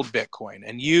just hold Bitcoin,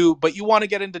 and you want to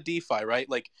get into DeFi, right?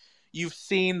 Like you've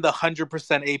seen the 100%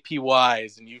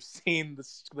 APYs, and you've seen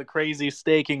the crazy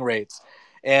staking rates,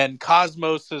 and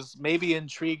Cosmos has maybe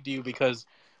intrigued you because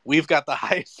we've got the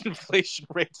highest inflation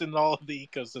rates in all of the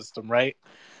ecosystem, right?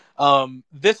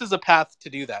 This is a path to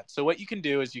do that. So what you can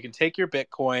do is you can take your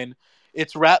Bitcoin.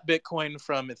 It's wrap Bitcoin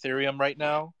from Ethereum right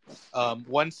now.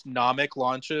 Once Nomic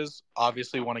launches,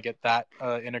 obviously want to get that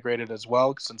integrated as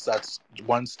well, since that's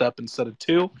one step instead of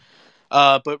two.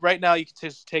 But right now, you can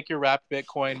just take your wrapped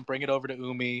Bitcoin, bring it over to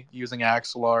Umee using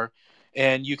Axelar,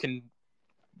 and you can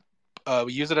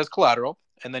use it as collateral.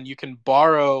 And then you can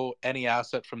borrow any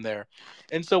asset from there.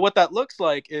 And so what that looks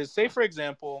like is, say for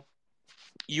example,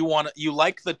 you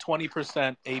like the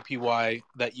 20% APY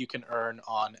that you can earn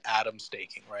on Atom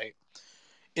staking, right?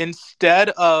 Instead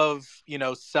of,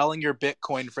 selling your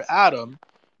Bitcoin for Atom,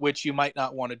 which you might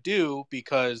not want to do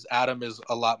because Atom is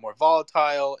a lot more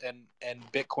volatile, and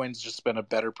Bitcoin's just been a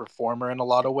better performer in a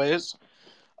lot of ways.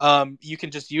 You can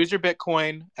just use your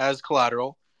Bitcoin as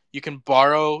collateral. You can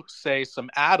borrow, say, some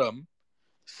Atom,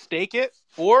 stake it,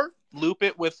 or loop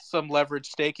it with some leverage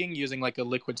staking using like a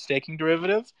liquid staking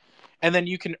derivative, and then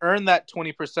you can earn that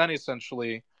 20%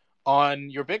 essentially on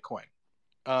your Bitcoin.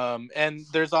 And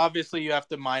there's obviously, you have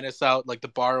to minus out like the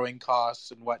borrowing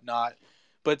costs and whatnot.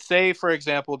 But say for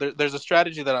example, there's a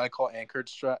strategy that I call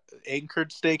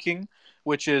anchored staking,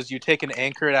 which is you take an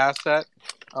anchored asset,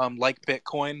 like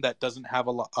Bitcoin, that doesn't have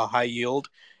a high yield,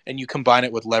 and you combine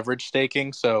it with leverage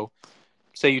staking. So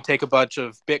say you take a bunch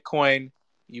of Bitcoin,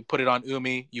 you put it on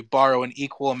Umee, you borrow an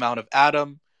equal amount of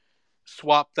Atom,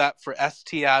 swap that for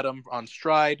ST Atom on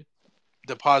Stride,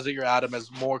 deposit your Atom as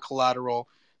more collateral.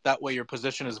 That way, your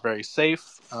position is very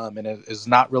safe, and it is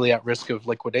not really at risk of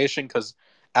liquidation, because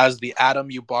as the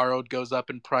Atom you borrowed goes up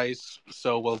in price,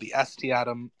 so will the ST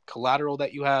Atom collateral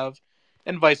that you have,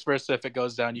 and vice versa. If it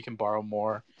goes down, you can borrow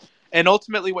more. And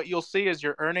ultimately, what you'll see is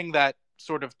you're earning that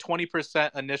sort of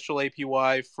 20% initial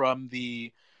APY from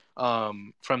the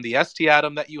ST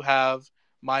Atom that you have,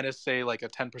 minus say like a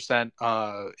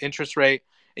 10% interest rate,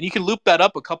 and you can loop that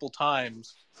up a couple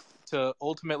times to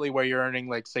ultimately where you're earning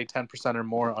like say 10% or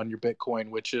more on your Bitcoin,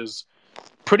 which is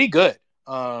pretty good.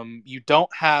 You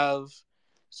don't have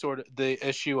sort of the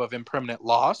issue of impermanent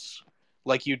loss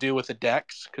like you do with a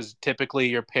DEX, because typically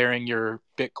you're pairing your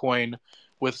Bitcoin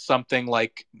with something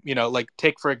like, like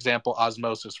take for example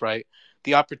osmosis, right?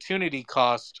 The opportunity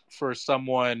cost for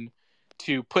someone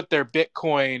to put their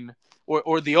Bitcoin,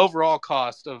 or the overall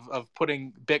cost of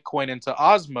putting Bitcoin into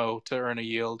Osmo to earn a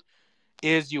yield,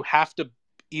 is you have to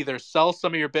either sell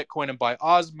some of your Bitcoin and buy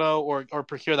Osmo, or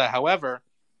procure that. However,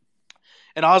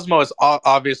 and Osmo is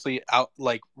obviously out,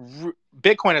 like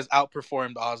Bitcoin has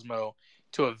outperformed Osmo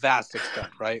to a vast extent,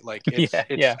 right? Like it's Yeah,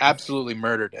 it's yeah. absolutely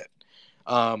murdered it.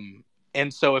 Um,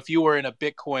 and so if you were in a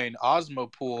Bitcoin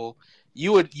Osmo pool,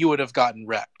 you would have gotten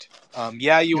wrecked.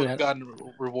 Yeah, you You would have had,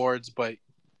 gotten rewards, but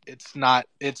it's not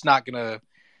gonna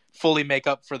fully make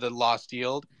up for the lost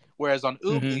yield. Whereas on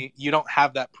hmm Umee, you don't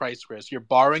have that price risk. You're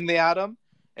borrowing the atom,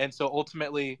 and so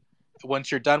ultimately,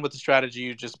 once you're done with the strategy,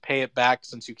 you just pay it back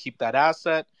since you keep that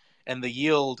asset, and the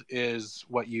yield is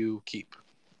what you keep.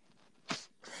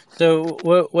 So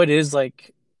what is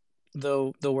like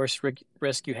the worst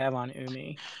risk you have on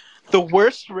Umi? The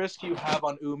worst risk you have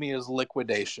on Umee is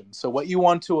liquidation. So what you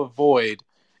want to avoid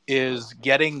is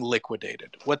getting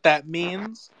liquidated. What that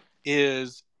means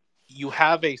is you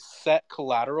have a set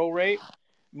collateral rate,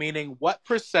 meaning what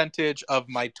percentage of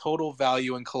my total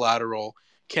value in collateral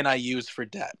can I use for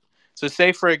debt. So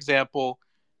say for example,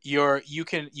 you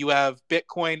have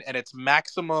Bitcoin and its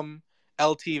maximum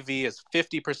LTV is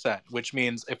 50%, which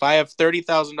means if I have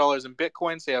 $30,000 in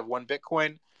Bitcoin, say I have one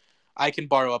Bitcoin, I can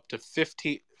borrow up to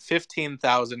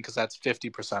 15,000 because that's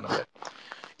 50% of it.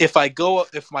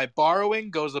 If my borrowing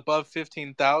goes above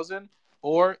 15,000,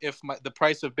 or if the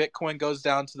price of Bitcoin goes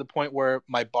down to the point where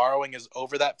my borrowing is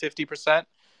over that 50%,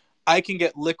 I can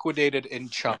get liquidated in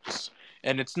chunks.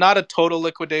 And it's not a total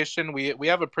liquidation. We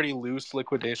have a pretty loose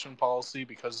liquidation policy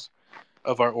because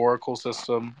of our Oracle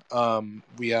system.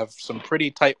 We have some pretty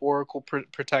tight Oracle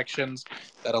protections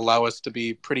that allow us to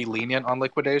be pretty lenient on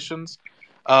liquidations.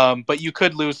 But you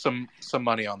could lose some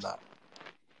money on that.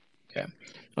 Okay.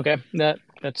 Okay,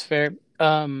 that's fair.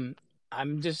 I'm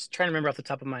just trying to remember off the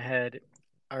top of my head.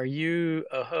 Are you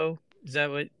Oho? Is that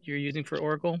what you're using for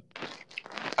Oracle?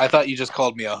 I thought you just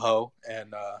called me a hoe,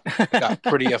 and I got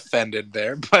pretty offended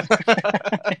there. But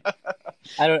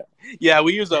I don't. yeah,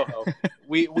 we use Oho.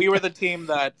 We were the team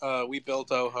that we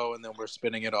built Oho, and then we're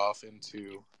spinning it off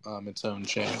into its own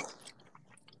chain.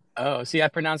 Oh, see, I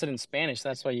pronounce it in Spanish.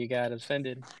 That's why you got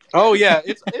offended. Oh yeah,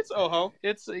 it's Oho.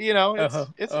 It's it's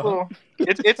Oho, it's a Oho. little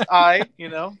it's I.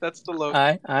 That's the logo.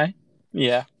 I.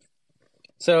 Yeah.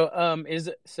 So,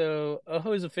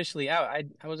 Oho is officially out. I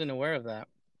wasn't aware of that.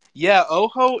 Yeah,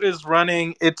 Oho is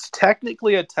running. It's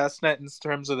technically a test net in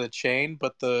terms of the chain,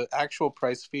 but the actual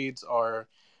price feeds are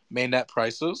mainnet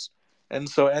prices, and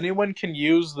so anyone can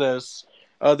use this.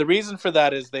 The reason for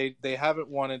that is they don't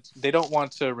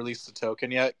want to release the token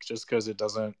yet, just because it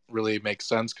doesn't really make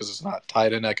sense because it's not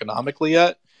tied in economically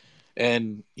yet,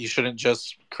 and you shouldn't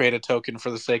just create a token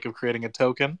for the sake of creating a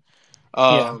token.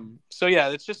 Yeah. So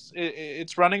yeah,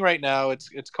 it's running right now.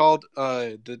 It's called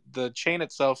the chain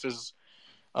itself is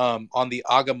on the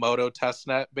Agamotto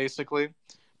testnet, basically.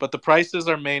 But the prices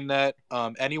are mainnet.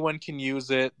 Anyone can use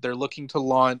it. They're looking to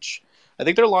launch. I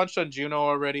think they're launched on Juno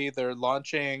already. They're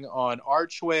launching on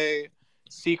Archway,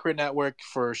 Secret Network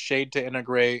for Shade to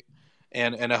integrate,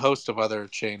 and a host of other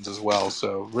chains as well.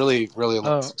 So really, really a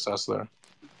lot of Oh, success there.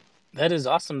 that is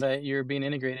awesome that you're being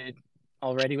integrated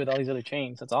already with all these other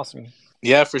chains. That's awesome.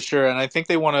 Yeah, for sure. And I think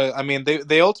they want to. I mean,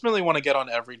 they ultimately want to get on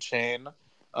every chain,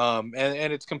 and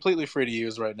it's completely free to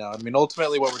use right now. I mean,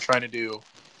 ultimately, what we're trying to do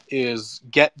is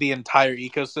get the entire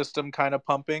ecosystem kind of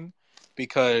pumping,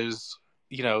 because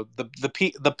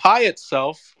the pie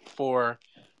itself for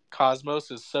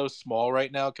Cosmos is so small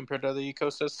right now compared to other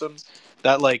ecosystems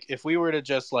that, like, if we were to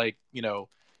just, like,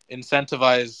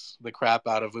 incentivize the crap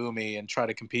out of Umee and try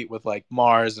to compete with like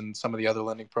Mars and some of the other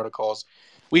lending protocols,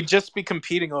 we'd just be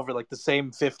competing over like the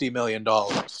same $50 million,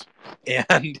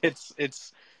 and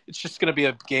it's just going to be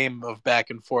a game of back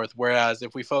and forth. Whereas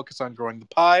if we focus on growing the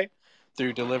pie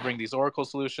through delivering these Oracle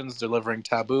solutions, delivering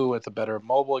Taboo with a better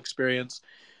mobile experience,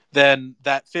 then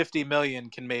that 50 million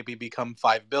can maybe become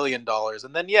 $5 billion,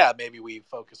 and then yeah, maybe we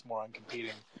focus more on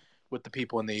competing with the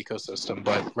people in the ecosystem.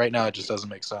 But right now, it just doesn't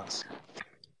make sense.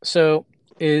 So,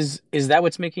 is that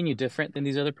what's making you different than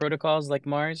these other protocols like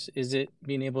Mars? Is it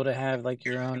being able to have like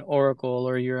your own Oracle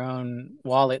or your own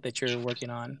wallet that you're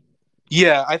working on?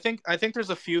 Yeah, I think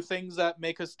there's a few things that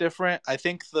make us different. I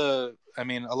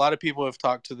mean, a lot of people have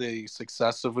talked to the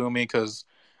success of Umee because,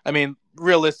 I mean,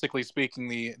 realistically speaking,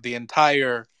 the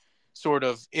entire sort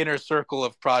of inner circle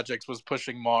of projects was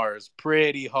pushing Mars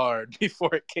pretty hard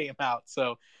before it came out.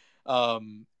 So,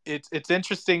 it's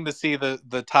interesting to see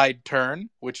the tide turn,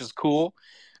 which is cool.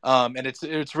 And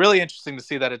it's really interesting to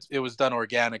see that it was done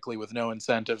organically with no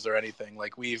incentives or anything.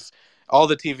 Like we've all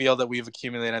the TVL that we've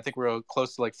accumulated, I think we're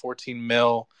close to like 14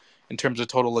 mil in terms of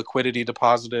total liquidity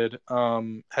deposited,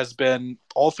 has been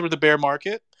all through the bear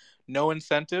market. No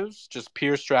incentives, just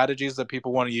pure strategies that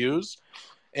people want to use.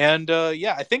 And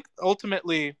yeah, I think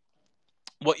ultimately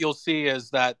what you'll see is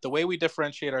that the way we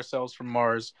differentiate ourselves from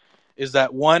Mars is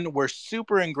that one, we're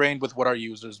super ingrained with what our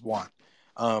users want.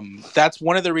 That's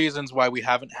one of the reasons why we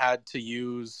haven't had to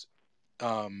use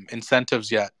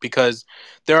incentives yet, because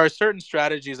there are certain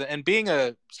strategies, and being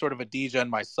a sort of a degen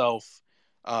myself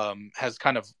has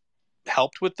kind of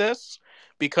helped with this,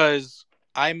 because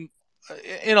I'm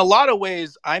in a lot of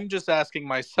ways I'm just asking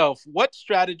myself what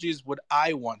strategies would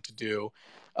I want to do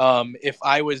if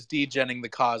I was degenning the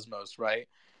cosmos, right?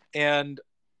 And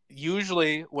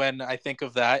usually when I think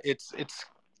of that, it's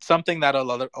something that a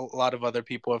lot of other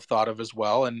people have thought of as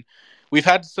well, and we've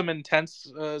had some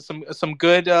intense some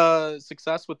good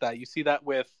success with that. You see that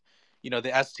with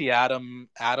the ST atom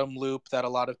loop that a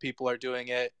lot of people are doing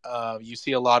it. You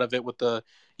see a lot of it with the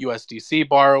USDC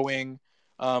borrowing.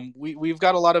 We've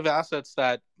got a lot of assets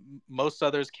that most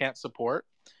others can't support,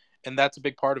 and that's a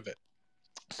big part of it.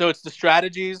 So it's the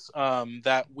strategies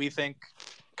that we think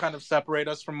kind of separate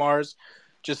us from Mars.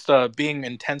 Just being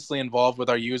intensely involved with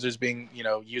our users, being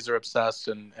user obsessed,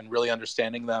 and really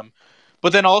understanding them.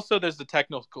 But then also there's the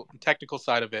technical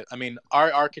side of it. I mean,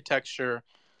 our architecture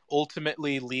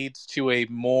ultimately leads to a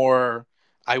more,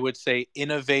 I would say,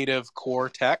 innovative core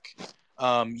tech.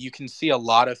 You can see a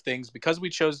lot of things because we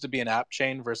chose to be an app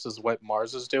chain versus what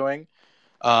Mars is doing.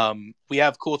 We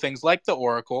have cool things like the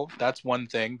Oracle. That's one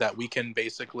thing that we can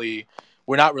basically,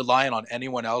 we're not relying on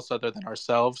anyone else other than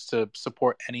ourselves to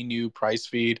support any new price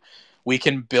feed. We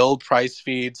can build price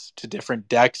feeds to different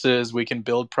dexes. We can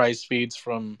build price feeds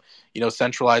from,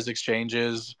 centralized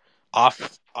exchanges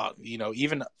off,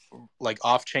 even like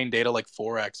off chain data like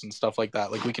Forex and stuff like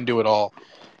that. Like we can do it all.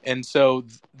 And so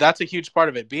that's a huge part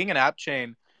of it. Being an app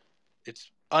chain,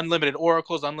 it's unlimited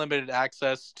oracles, unlimited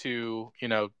access to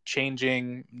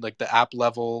changing like the app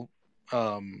level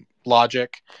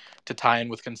logic to tie in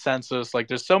with consensus. Like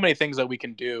there's so many things that we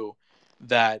can do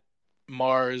that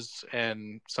Mars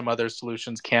and some other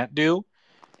solutions can't do,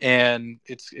 and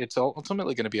it's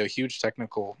ultimately going to be a huge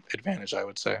technical advantage, I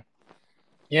would say.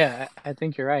 Yeah, I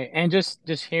think you're right. And just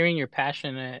hearing your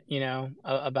passion,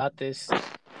 about this,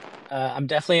 I'm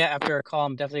definitely after a call.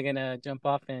 I'm definitely gonna jump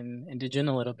off and degen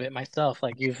a little bit myself.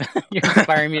 Like you've you're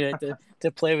inspiring me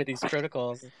to play with these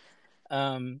protocols.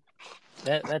 Um,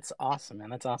 that's awesome, man.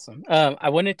 That's awesome. I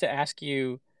wanted to ask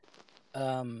you.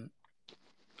 Um,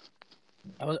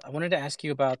 I wanted to ask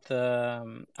you about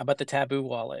the Taboo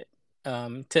wallet.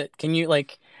 Can you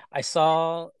like I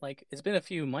saw like it's been a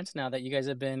few months now that you guys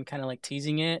have been kind of like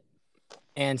teasing it,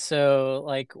 and so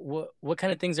like what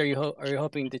kind of things are you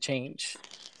hoping to change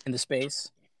in the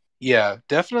space? Yeah,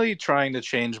 definitely trying to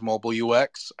change mobile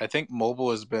UX. I think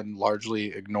mobile has been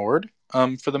largely ignored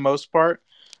for the most part.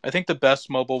 I think the best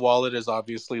mobile wallet is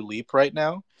obviously Leap right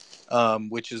now,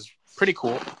 which is pretty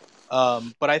cool.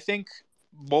 But I think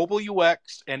mobile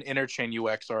UX and interchain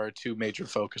UX are our two major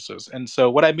focuses. And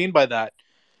so what I mean by that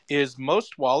is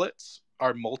most wallets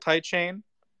are multi-chain,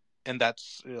 and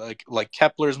that's like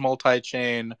Kepler's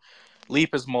multi-chain,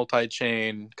 Leap is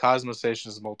multi-chain, Cosmos Station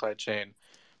is multi-chain,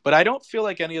 but I don't feel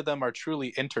like any of them are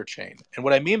truly interchain. And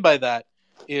what I mean by that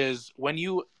is when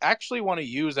you actually want to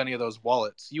use any of those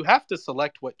wallets, you have to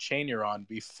select what chain you're on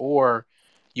before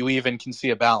you even can see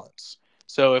a balance.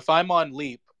 So if I'm on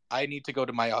Leap, I need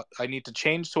to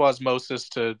change to Osmosis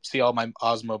to see all my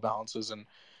Osmo balances, and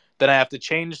then I have to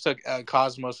change to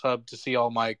Cosmos Hub to see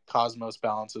all my Cosmos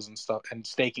balances and stuff, and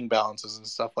staking balances and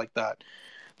stuff like that.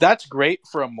 That's great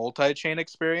for a multi-chain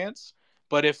experience,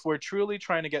 but if we're truly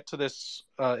trying to get to this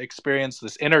experience,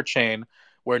 this interchain,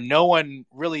 where no one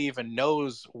really even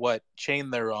knows what chain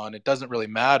they're on, it doesn't really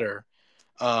matter.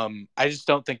 I just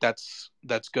don't think that's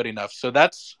good enough. So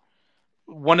that's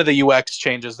one of the UX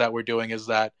changes that we're doing, is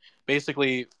that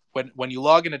basically when you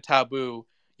log into Taboo,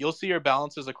 you'll see your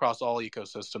balances across all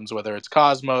ecosystems, whether it's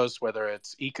Cosmos, whether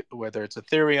it's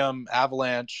Ethereum,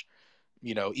 Avalanche,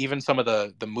 even some of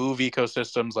the move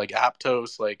ecosystems like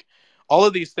Aptos. Like all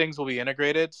of these things will be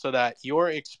integrated so that your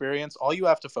experience, all you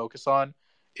have to focus on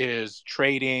is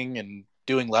trading and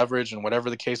doing leverage and whatever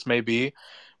the case may be.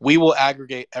 We will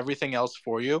aggregate everything else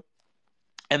for you.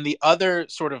 And the other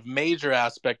sort of major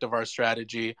aspect of our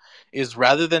strategy is,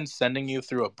 rather than sending you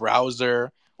through a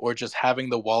browser or just having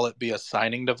the wallet be a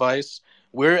signing device,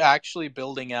 we're actually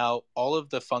building out all of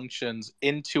the functions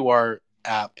into our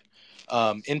app,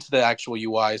 into the actual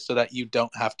UI so that you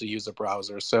don't have to use a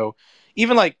browser. So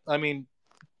even like, I mean,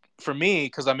 for me,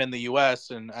 because I'm in the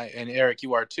US and Eric,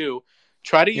 you are too,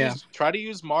 Yeah. try to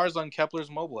use Mars on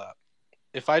Kepler's mobile app.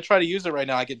 If I try to use it right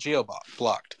now, I get geo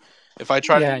blocked. If I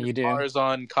try to Yeah, use you do. Mars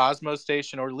on Cosmos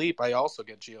Station or Leap, I also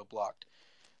get geo blocked.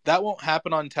 That won't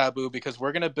happen on Taboo because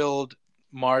we're going to build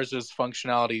Mars's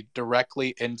functionality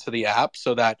directly into the app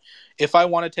so that if I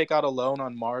want to take out a loan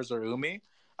on Mars or Umee,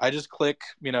 I just click,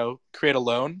 create a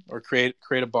loan or create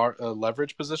a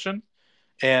leverage position,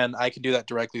 and I can do that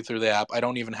directly through the app. I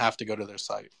don't even have to go to their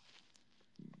site.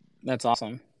 That's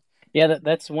awesome. Yeah,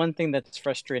 that's one thing that's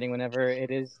frustrating whenever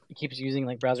it keeps using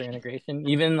like browser integration.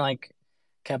 Even like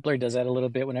Kepler does that a little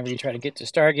bit whenever you try to get to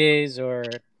Stargaze or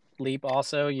Leap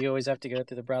also, you always have to go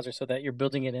through the browser so that you're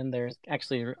building it in there is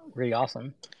actually really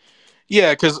awesome.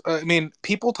 Yeah, because I mean,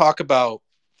 people talk about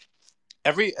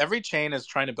every chain is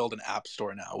trying to build an app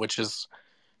store now, which is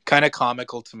kind of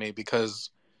comical to me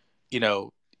because you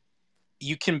know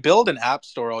you can build an app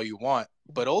store all you want,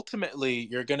 but ultimately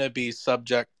you're going to be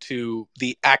subject to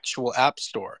the actual app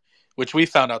store, which we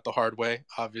found out the hard way,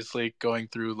 obviously, going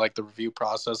through like the review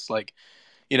process. Like,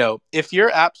 if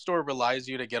your app store relies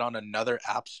you to get on another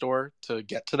app store to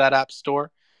get to that app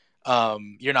store,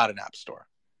 you're not an app store.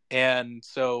 And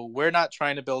so we're not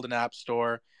trying to build an app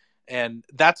store. And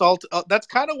that's all. That's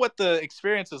kind of what the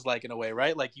experience is like in a way,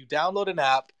 right? Like you download an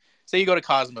app. Say you go to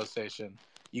Cosmos Station,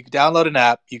 you download an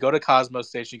app. You go to Cosmos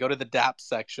Station, you go to the DApp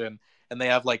section, and they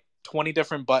have like 20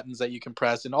 different buttons that you can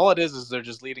press. And all it is they're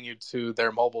just leading you to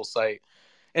their mobile site.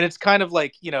 And it's kind of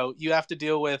like you have to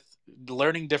deal with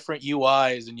learning different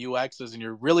UIs and UXs, and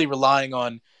you're really relying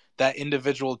on that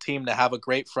individual team to have a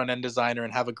great front end designer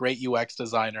and have a great UX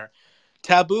designer.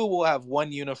 Taboo will have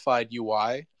one unified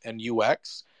UI and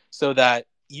UX so that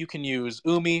you can use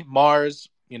Umee, Mars,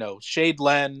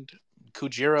 Shadelend,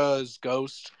 Kujira's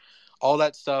Ghost, all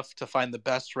that stuff to find the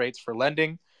best rates for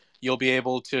lending. You'll be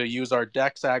able to use our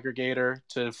DEX aggregator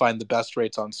to find the best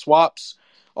rates on swaps,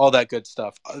 all that good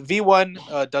stuff.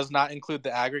 V1 does not include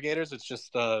the aggregators, it's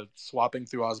just swapping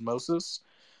through osmosis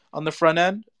on the front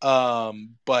end.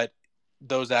 But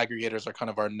those aggregators are kind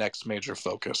of our next major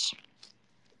focus.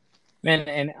 Man,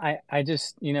 and I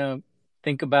just,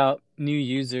 think about new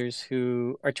users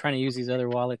who are trying to use these other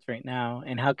wallets right now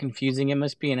and how confusing it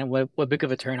must be and what big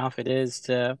of a turnoff it is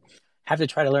to have to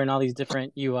try to learn all these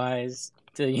different UIs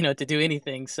to, to do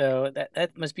anything. So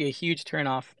that must be a huge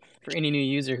turnoff for any new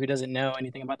user who doesn't know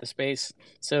anything about the space.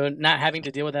 So not having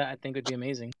to deal with that, I think would be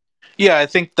amazing. Yeah, I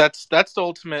think that's the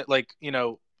ultimate. Like,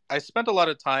 I spent a lot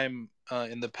of time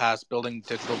in the past building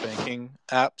digital banking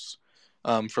apps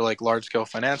for like large scale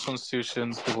financial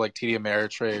institutions, people like TD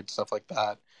Ameritrade, stuff like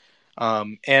that.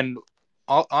 And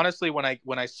honestly, when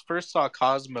I first saw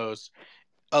Cosmos,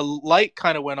 a light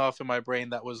kind of went off in my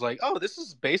brain that was like, oh, this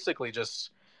is basically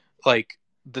just like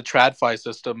the TradFi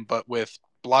system, but with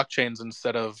blockchains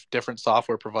instead of different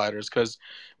software providers. Because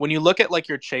when you look at like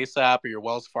your Chase app or your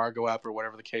Wells Fargo app or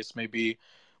whatever the case may be,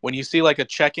 when you see like a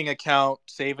checking account,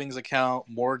 savings account,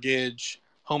 mortgage,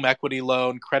 home equity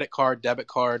loan, credit card, debit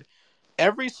card,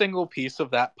 every single piece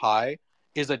of that pie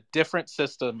is a different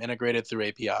system integrated through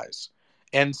APIs.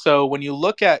 And so when you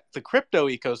look at the crypto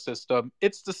ecosystem,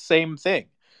 it's the same thing.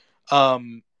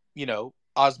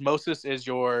 Osmosis is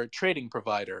your trading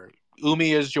provider.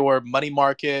 Umee is your money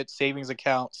market savings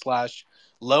account slash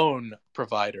loan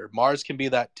provider. Mars can be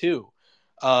that too.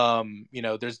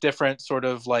 There's different sort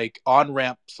of like on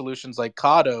ramp solutions like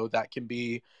Kado that can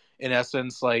be in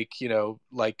essence like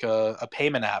like a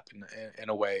payment app in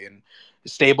a way. And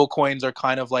stable coins are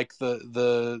kind of like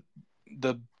the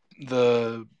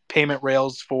the payment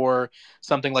rails for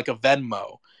something like a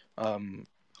Venmo. Um,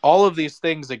 all of these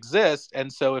things exist,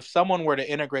 and so if someone were to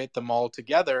integrate them all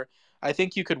together, I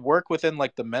think you could work within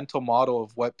like the mental model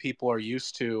of what people are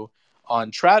used to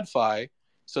on TradFi,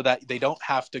 so that they don't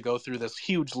have to go through this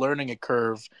huge learning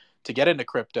curve to get into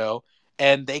crypto,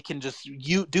 and they can just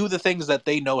you do the things that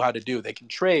they know how to do. They can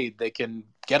trade, they can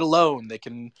get a loan, they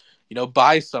can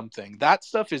buy something. That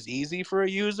stuff is easy for a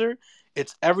user.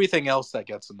 It's everything else that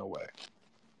gets in the way.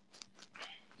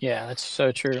 Yeah, that's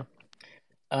so true.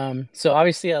 So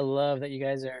obviously, I love that you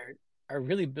guys are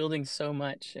really building so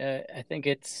much. I think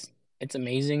it's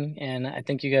amazing, and I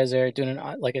think you guys are doing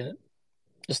like a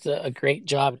just a great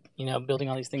job, building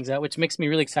all these things out, which makes me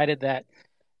really excited that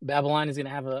Babylon is going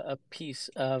to have a piece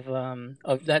of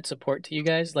that support to you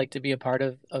guys, like to be a part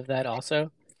of that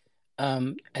also.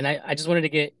 And I just wanted to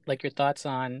get like your thoughts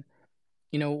on,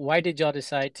 why did y'all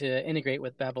decide to integrate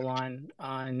with Babylon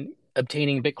on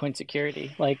obtaining Bitcoin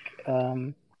security? Like,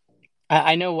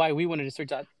 I know why we wanted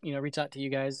to reach out to you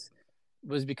guys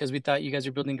was because we thought you guys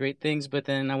were building great things, but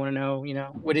then I want to know,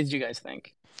 what did you guys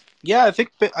think? Yeah, I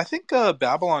think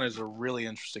Babylon is a really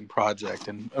interesting project,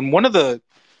 and one of the,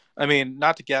 I mean,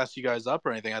 not to gas you guys up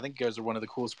or anything, I think you guys are one of the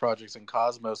coolest projects in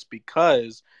Cosmos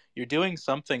because you're doing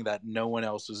something that no one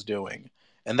else is doing,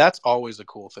 and that's always a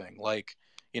cool thing. Like,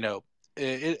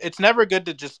 it's never good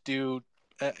to just do,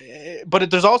 but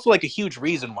there's also like a huge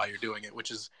reason why you're doing it,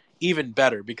 which is even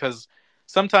better because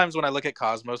sometimes when I look at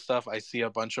Cosmos stuff, I see a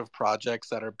bunch of projects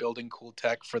that are building cool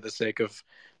tech for the sake of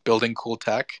building cool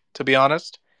tech. To be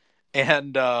honest,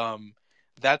 and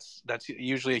that's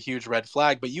usually a huge red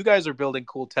flag. But you guys are building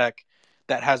cool tech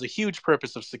that has a huge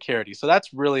purpose of security, so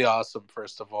that's really awesome.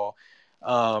 First of all,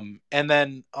 and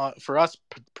then for us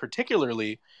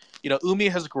particularly,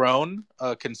 Umee has grown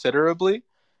considerably,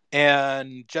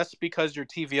 and just because your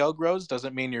TVL grows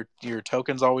doesn't mean your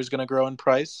token's always going to grow in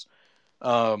price.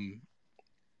 Um,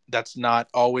 that's not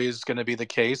always going to be the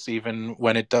case, even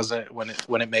when it doesn't, when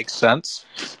it makes sense.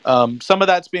 Some of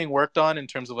that's being worked on in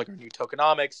terms of like our new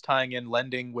tokenomics, tying in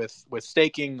lending with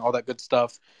staking, all that good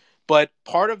stuff. But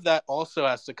part of that also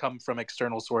has to come from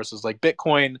external sources. Like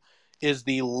Bitcoin is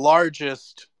the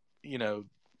largest, you know,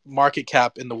 market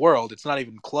cap in the world. It's not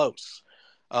even close.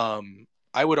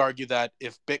 I would argue that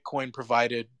if Bitcoin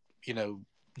provided, you know,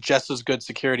 just as good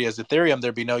security as Ethereum,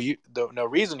 there'd be no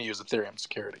reason to use Ethereum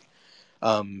security,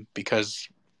 because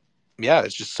yeah,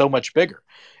 it's just so much bigger.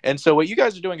 And so what you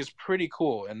guys are doing is pretty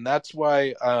cool, and that's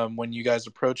why when you guys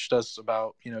approached us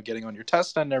about getting on your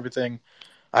test net and everything,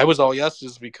 I was all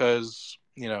yeses because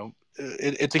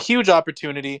it's a huge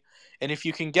opportunity, and if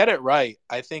you can get it right,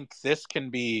 I think this can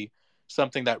be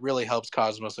something that really helps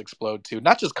Cosmos explode too.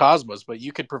 Not just Cosmos, but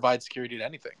you could provide security to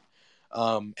anything.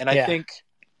 And I Yeah. think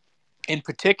in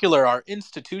particular, our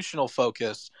institutional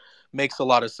focus makes a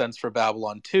lot of sense for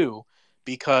Babylon too,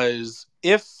 because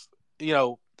if, you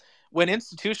know, when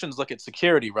institutions look at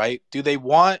security, right,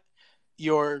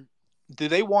 your, do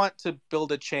they want to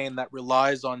build a chain that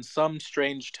relies on some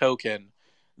strange token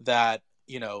that,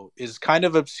 is kind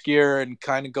of obscure and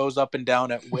kind of goes up and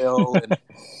down at will, and,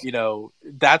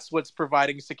 that's what's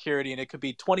providing security, and it could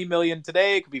be 20 million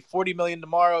today, it could be 40 million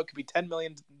tomorrow, it could be 10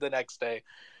 million the next day.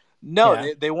 No,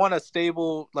 Yeah. they want a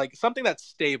stable, like something that's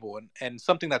stable and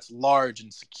something that's large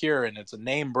and secure, and it's a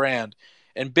name brand.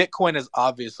 And Bitcoin is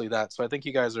obviously that. So I think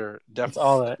you guys are It's definitely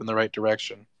all that. in the right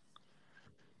direction.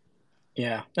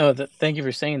 Yeah. Oh, thank you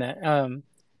for saying that.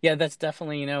 Yeah, that's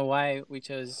definitely, why we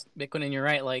chose Bitcoin. And you're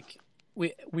right. Like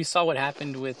we saw what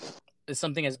happened with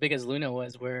something as big as Luna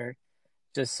was, where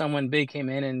just someone big came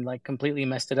in and like completely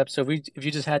messed it up. So if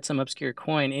you just had some obscure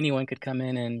coin, anyone could come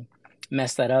in and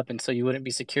mess that up, and so you wouldn't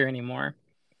be secure anymore.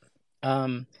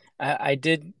 Um, I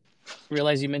did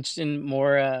realize you mentioned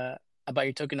more about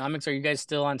your tokenomics. Are you guys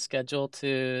still on schedule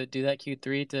to do that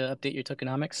Q3 to update your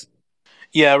tokenomics?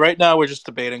 Yeah, right now we're just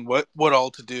debating what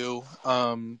all to do.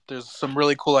 There's some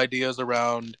really cool ideas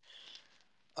around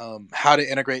how to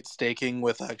integrate staking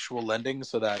with actual lending,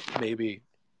 so that maybe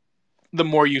the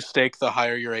more you stake, the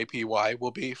higher your APY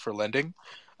will be for lending.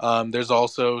 There's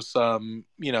also some,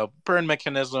 burn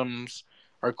mechanisms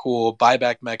are cool,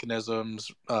 buyback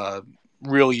mechanisms,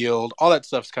 real yield, all that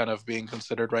stuff's kind of being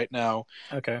considered right now.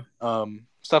 Okay.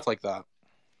 Stuff like that.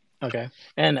 Okay.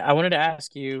 And I wanted to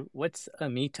ask you, what's a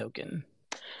me token?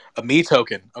 A Me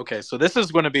token. Okay, so this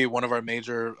is going to be one of our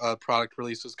major product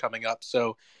releases coming up.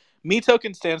 So, Me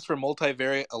token stands for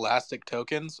multivariate elastic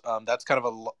tokens. That's kind of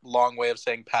a long way of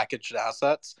saying packaged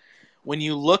assets. When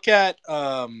you look at,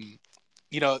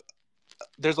 you know,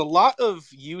 there's a lot of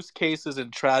use cases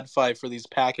in TradFi for these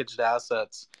packaged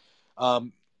assets.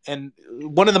 Um, and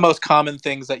one of the most common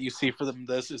things that you see for them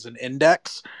this is an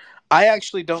index. I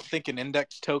actually don't think an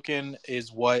index token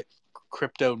is what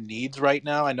crypto needs right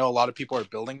now. I know a lot of people are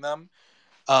building them.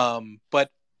 But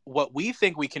what we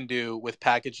think we can do with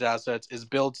packaged assets is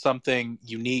build something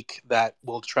unique that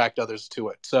will attract others to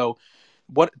it. So,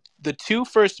 what the two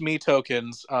first Me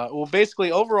tokens, well,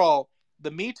 basically, overall,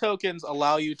 the Me tokens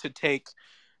allow you to take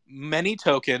many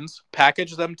tokens,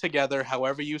 package them together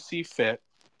however you see fit,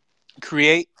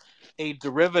 create a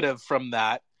derivative from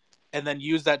that, and then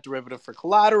use that derivative for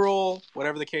collateral,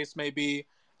 whatever the case may be.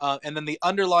 And then the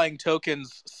underlying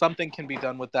tokens, something can be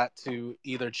done with that to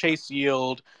either chase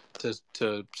yield,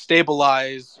 to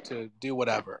stabilize, to do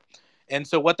whatever. And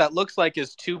so what that looks like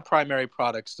is two primary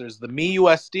products. There's the Me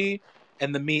USD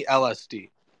and the Me LSD.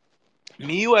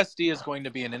 MeUSD is going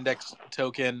to be an index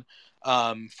token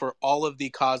for all of the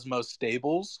Cosmos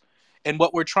stables. And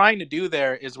what we're trying to do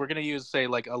there is we're going to use, say,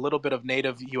 like a little bit of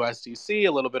native USDC,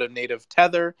 a little bit of native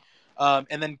Tether,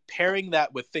 and then pairing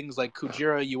that with things like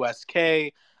Kujira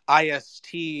USK,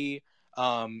 IST,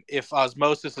 If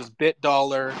osmosis is bit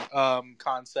dollar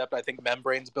concept, I think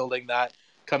membranes building that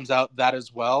comes out that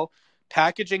as well.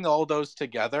 Packaging all those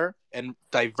together and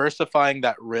diversifying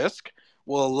that risk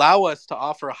will allow us to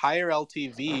offer higher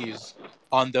LTVs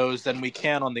on those than we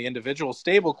can on the individual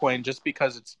stablecoin, just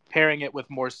because it's pairing it with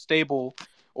more stable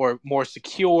or more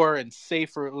secure and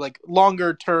safer, like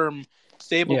longer term Yeah.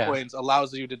 stablecoins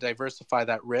allows you to diversify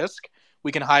that risk.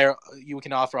 We can hire, you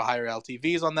can offer higher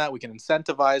LTVs on that. We can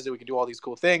incentivize it. We can do all these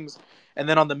cool things. And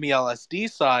then on the MeLSD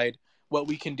side, what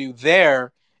we can do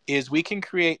there is we can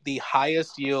create the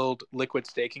highest yield liquid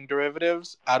staking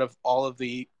derivatives out of all of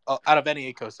the out of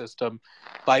any ecosystem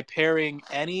by pairing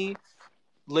any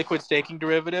liquid staking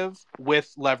derivative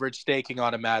with leverage staking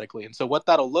automatically. And so what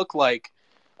that'll look like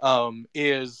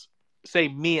is, say,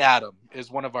 me atom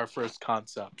is one of our first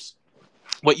concepts.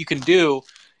 What you can do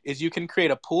is you can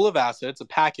create a pool of assets, a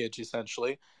package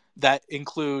essentially, that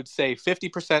includes, say,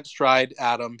 50% Stride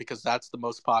Atom, because that's the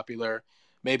most popular,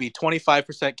 maybe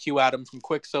 25% Q Atom from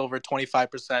Quicksilver,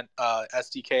 25%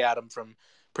 SDK Atom from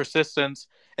Persistence,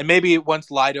 and maybe once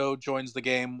Lido joins the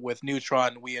game with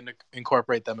Neutron, we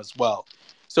incorporate them as well.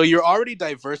 So you're already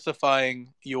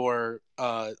diversifying your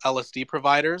LSD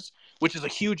providers, which is a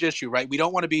huge issue, right? We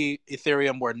don't want to be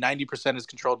Ethereum where 90% is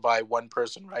controlled by one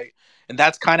person, right? And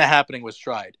that's kind of happening with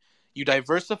Stride. You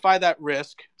diversify that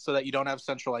risk so that you don't have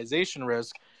centralization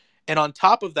risk. And on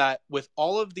top of that, with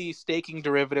all of the staking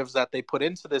derivatives that they put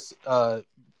into this,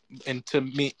 into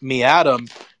me Atom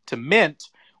to mint,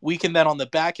 we can then on the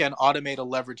back end automate a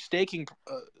leverage staking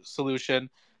solution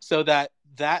so that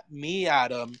me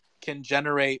Atom can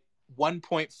generate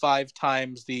 1.5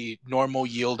 times the normal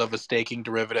yield of a staking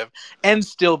derivative and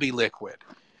still be liquid.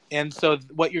 And so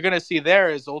what you're going to see there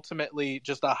is ultimately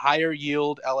just a higher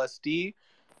yield LSD,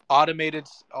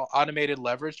 automated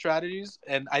leverage strategies,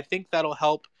 and I think that'll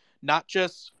help not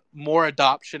just more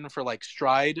adoption for like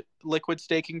Stride liquid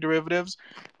staking derivatives,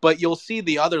 but you'll see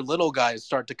the other little guys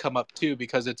start to come up too,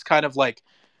 because it's kind of like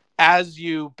as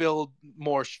you build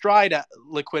more Stride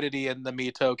liquidity in the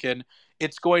Me token,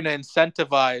 it's going to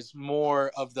incentivize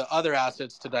more of the other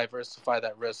assets to diversify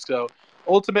that risk. So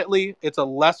ultimately, it's a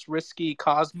less risky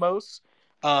Cosmos,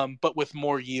 but with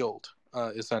more yield,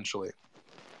 essentially.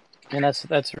 And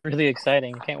that's really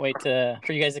exciting. Can't wait to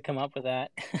for you guys to come up with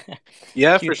that.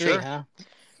 Yeah, for Q3, sure. huh?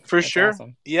 For That's sure.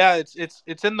 awesome. Yeah,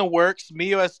 it's in the works.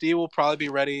 MeUSD will probably be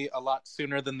ready a lot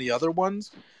sooner than the other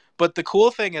ones. But the cool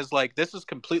thing is like this is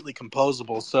completely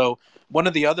composable. So one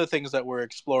of the other things that we're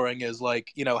exploring is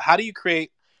like, how do you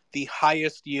create the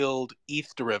highest yield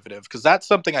ETH derivative? Because that's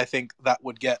something I think that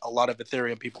would get a lot of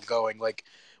Ethereum people going. Like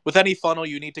with any funnel,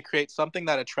 you need to create something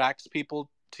that attracts people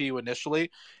to you initially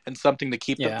and something to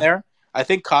keep them Yeah. there. I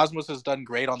think Cosmos has done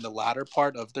great on the latter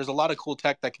part of there's a lot of cool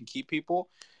tech that can keep people,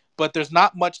 but there's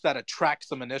not much that attracts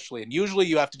them initially. And usually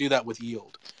you have to do that with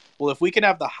yield. Well, if we can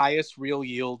have the highest real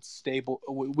yield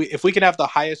if we can have the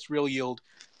highest real yield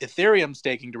Ethereum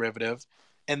staking derivative,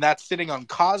 and that's sitting on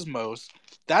Cosmos,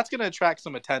 that's going to attract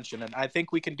some attention. And I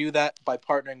think we can do that by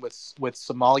partnering with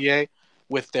Sommelier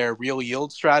with their real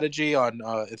yield strategy on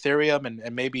Ethereum,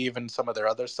 and maybe even some of their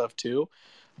other stuff too.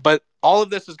 But all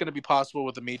of this is going to be possible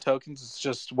with the Me tokens. It's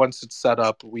just once it's set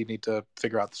up, we need to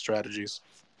figure out the strategies.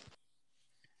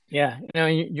 Yeah. No,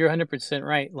 you're 100%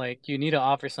 right. Like you need to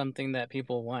offer something that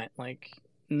people want. Like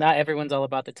not everyone's all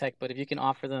about the tech, but if you can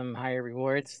offer them higher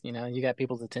rewards, you got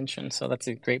people's attention. So that's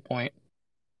a great point.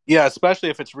 Yeah, especially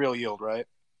if it's real yield, right?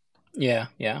 Yeah,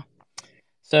 yeah.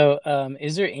 So,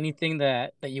 is there anything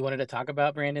that you wanted to talk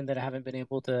about, Brandon, that I haven't been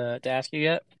able to ask you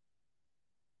yet?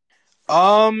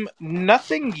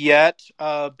 Nothing yet.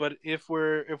 But if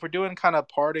we're doing kind of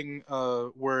parting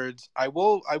words, I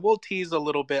will tease a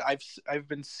little bit. I've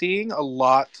been seeing a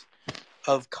lot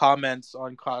of comments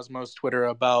on Cosmos Twitter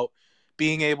about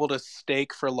being able to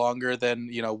stake for longer than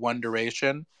one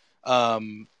duration.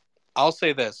 Um, I'll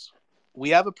say this: we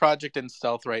have a project in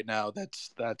stealth right now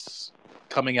that's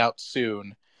coming out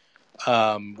soon.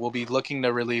 We'll be looking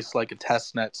to release like a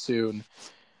test net soon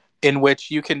in which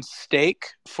you can stake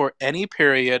for any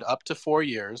period up to 4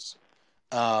 years.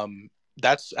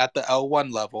 That's at the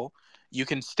L1 level. You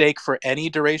can stake for any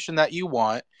duration that you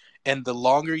want. And the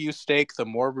longer you stake, the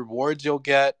more rewards you'll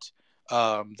get,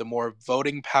 the more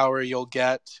voting power you'll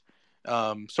get.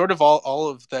 Sort of all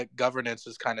of that governance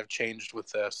is kind of changed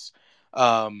with this.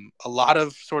 A lot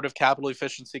of sort of capital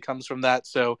efficiency comes from that.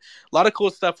 So a lot of cool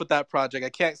stuff with that project. I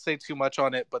can't say too much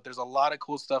on it, but there's a lot of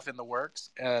cool stuff in the works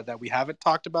that we haven't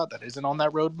talked about that isn't on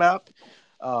that roadmap.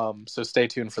 So stay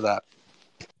tuned for that.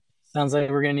 Sounds like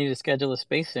we're gonna need to schedule a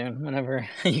space soon whenever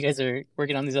you guys are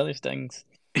working on these other things.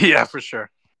 Yeah, for sure.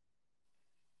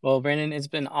 Well, Brandon, it's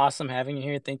been awesome having you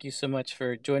here. Thank you so much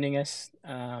for joining us.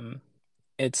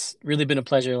 It's really been a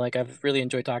pleasure. Like I've really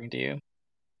enjoyed talking to you.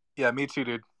 Yeah, me too,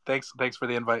 dude. Thanks for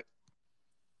the invite.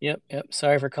 Yep, yep.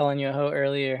 Sorry for calling you a hoe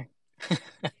earlier.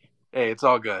 Hey, it's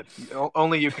all good.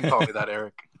 Only you can call me that,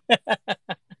 Eric.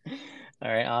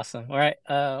 All right, awesome. All right.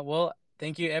 Well,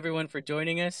 thank you everyone for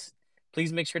joining us.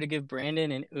 Please make sure to give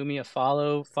Brandon and Umi a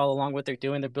follow. Follow along what they're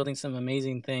doing. They're building some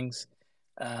amazing things.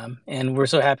 And we're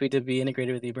so happy to be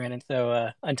integrated with you, Brandon. So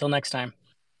until next time.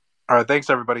 All right, thanks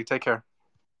everybody. Take care.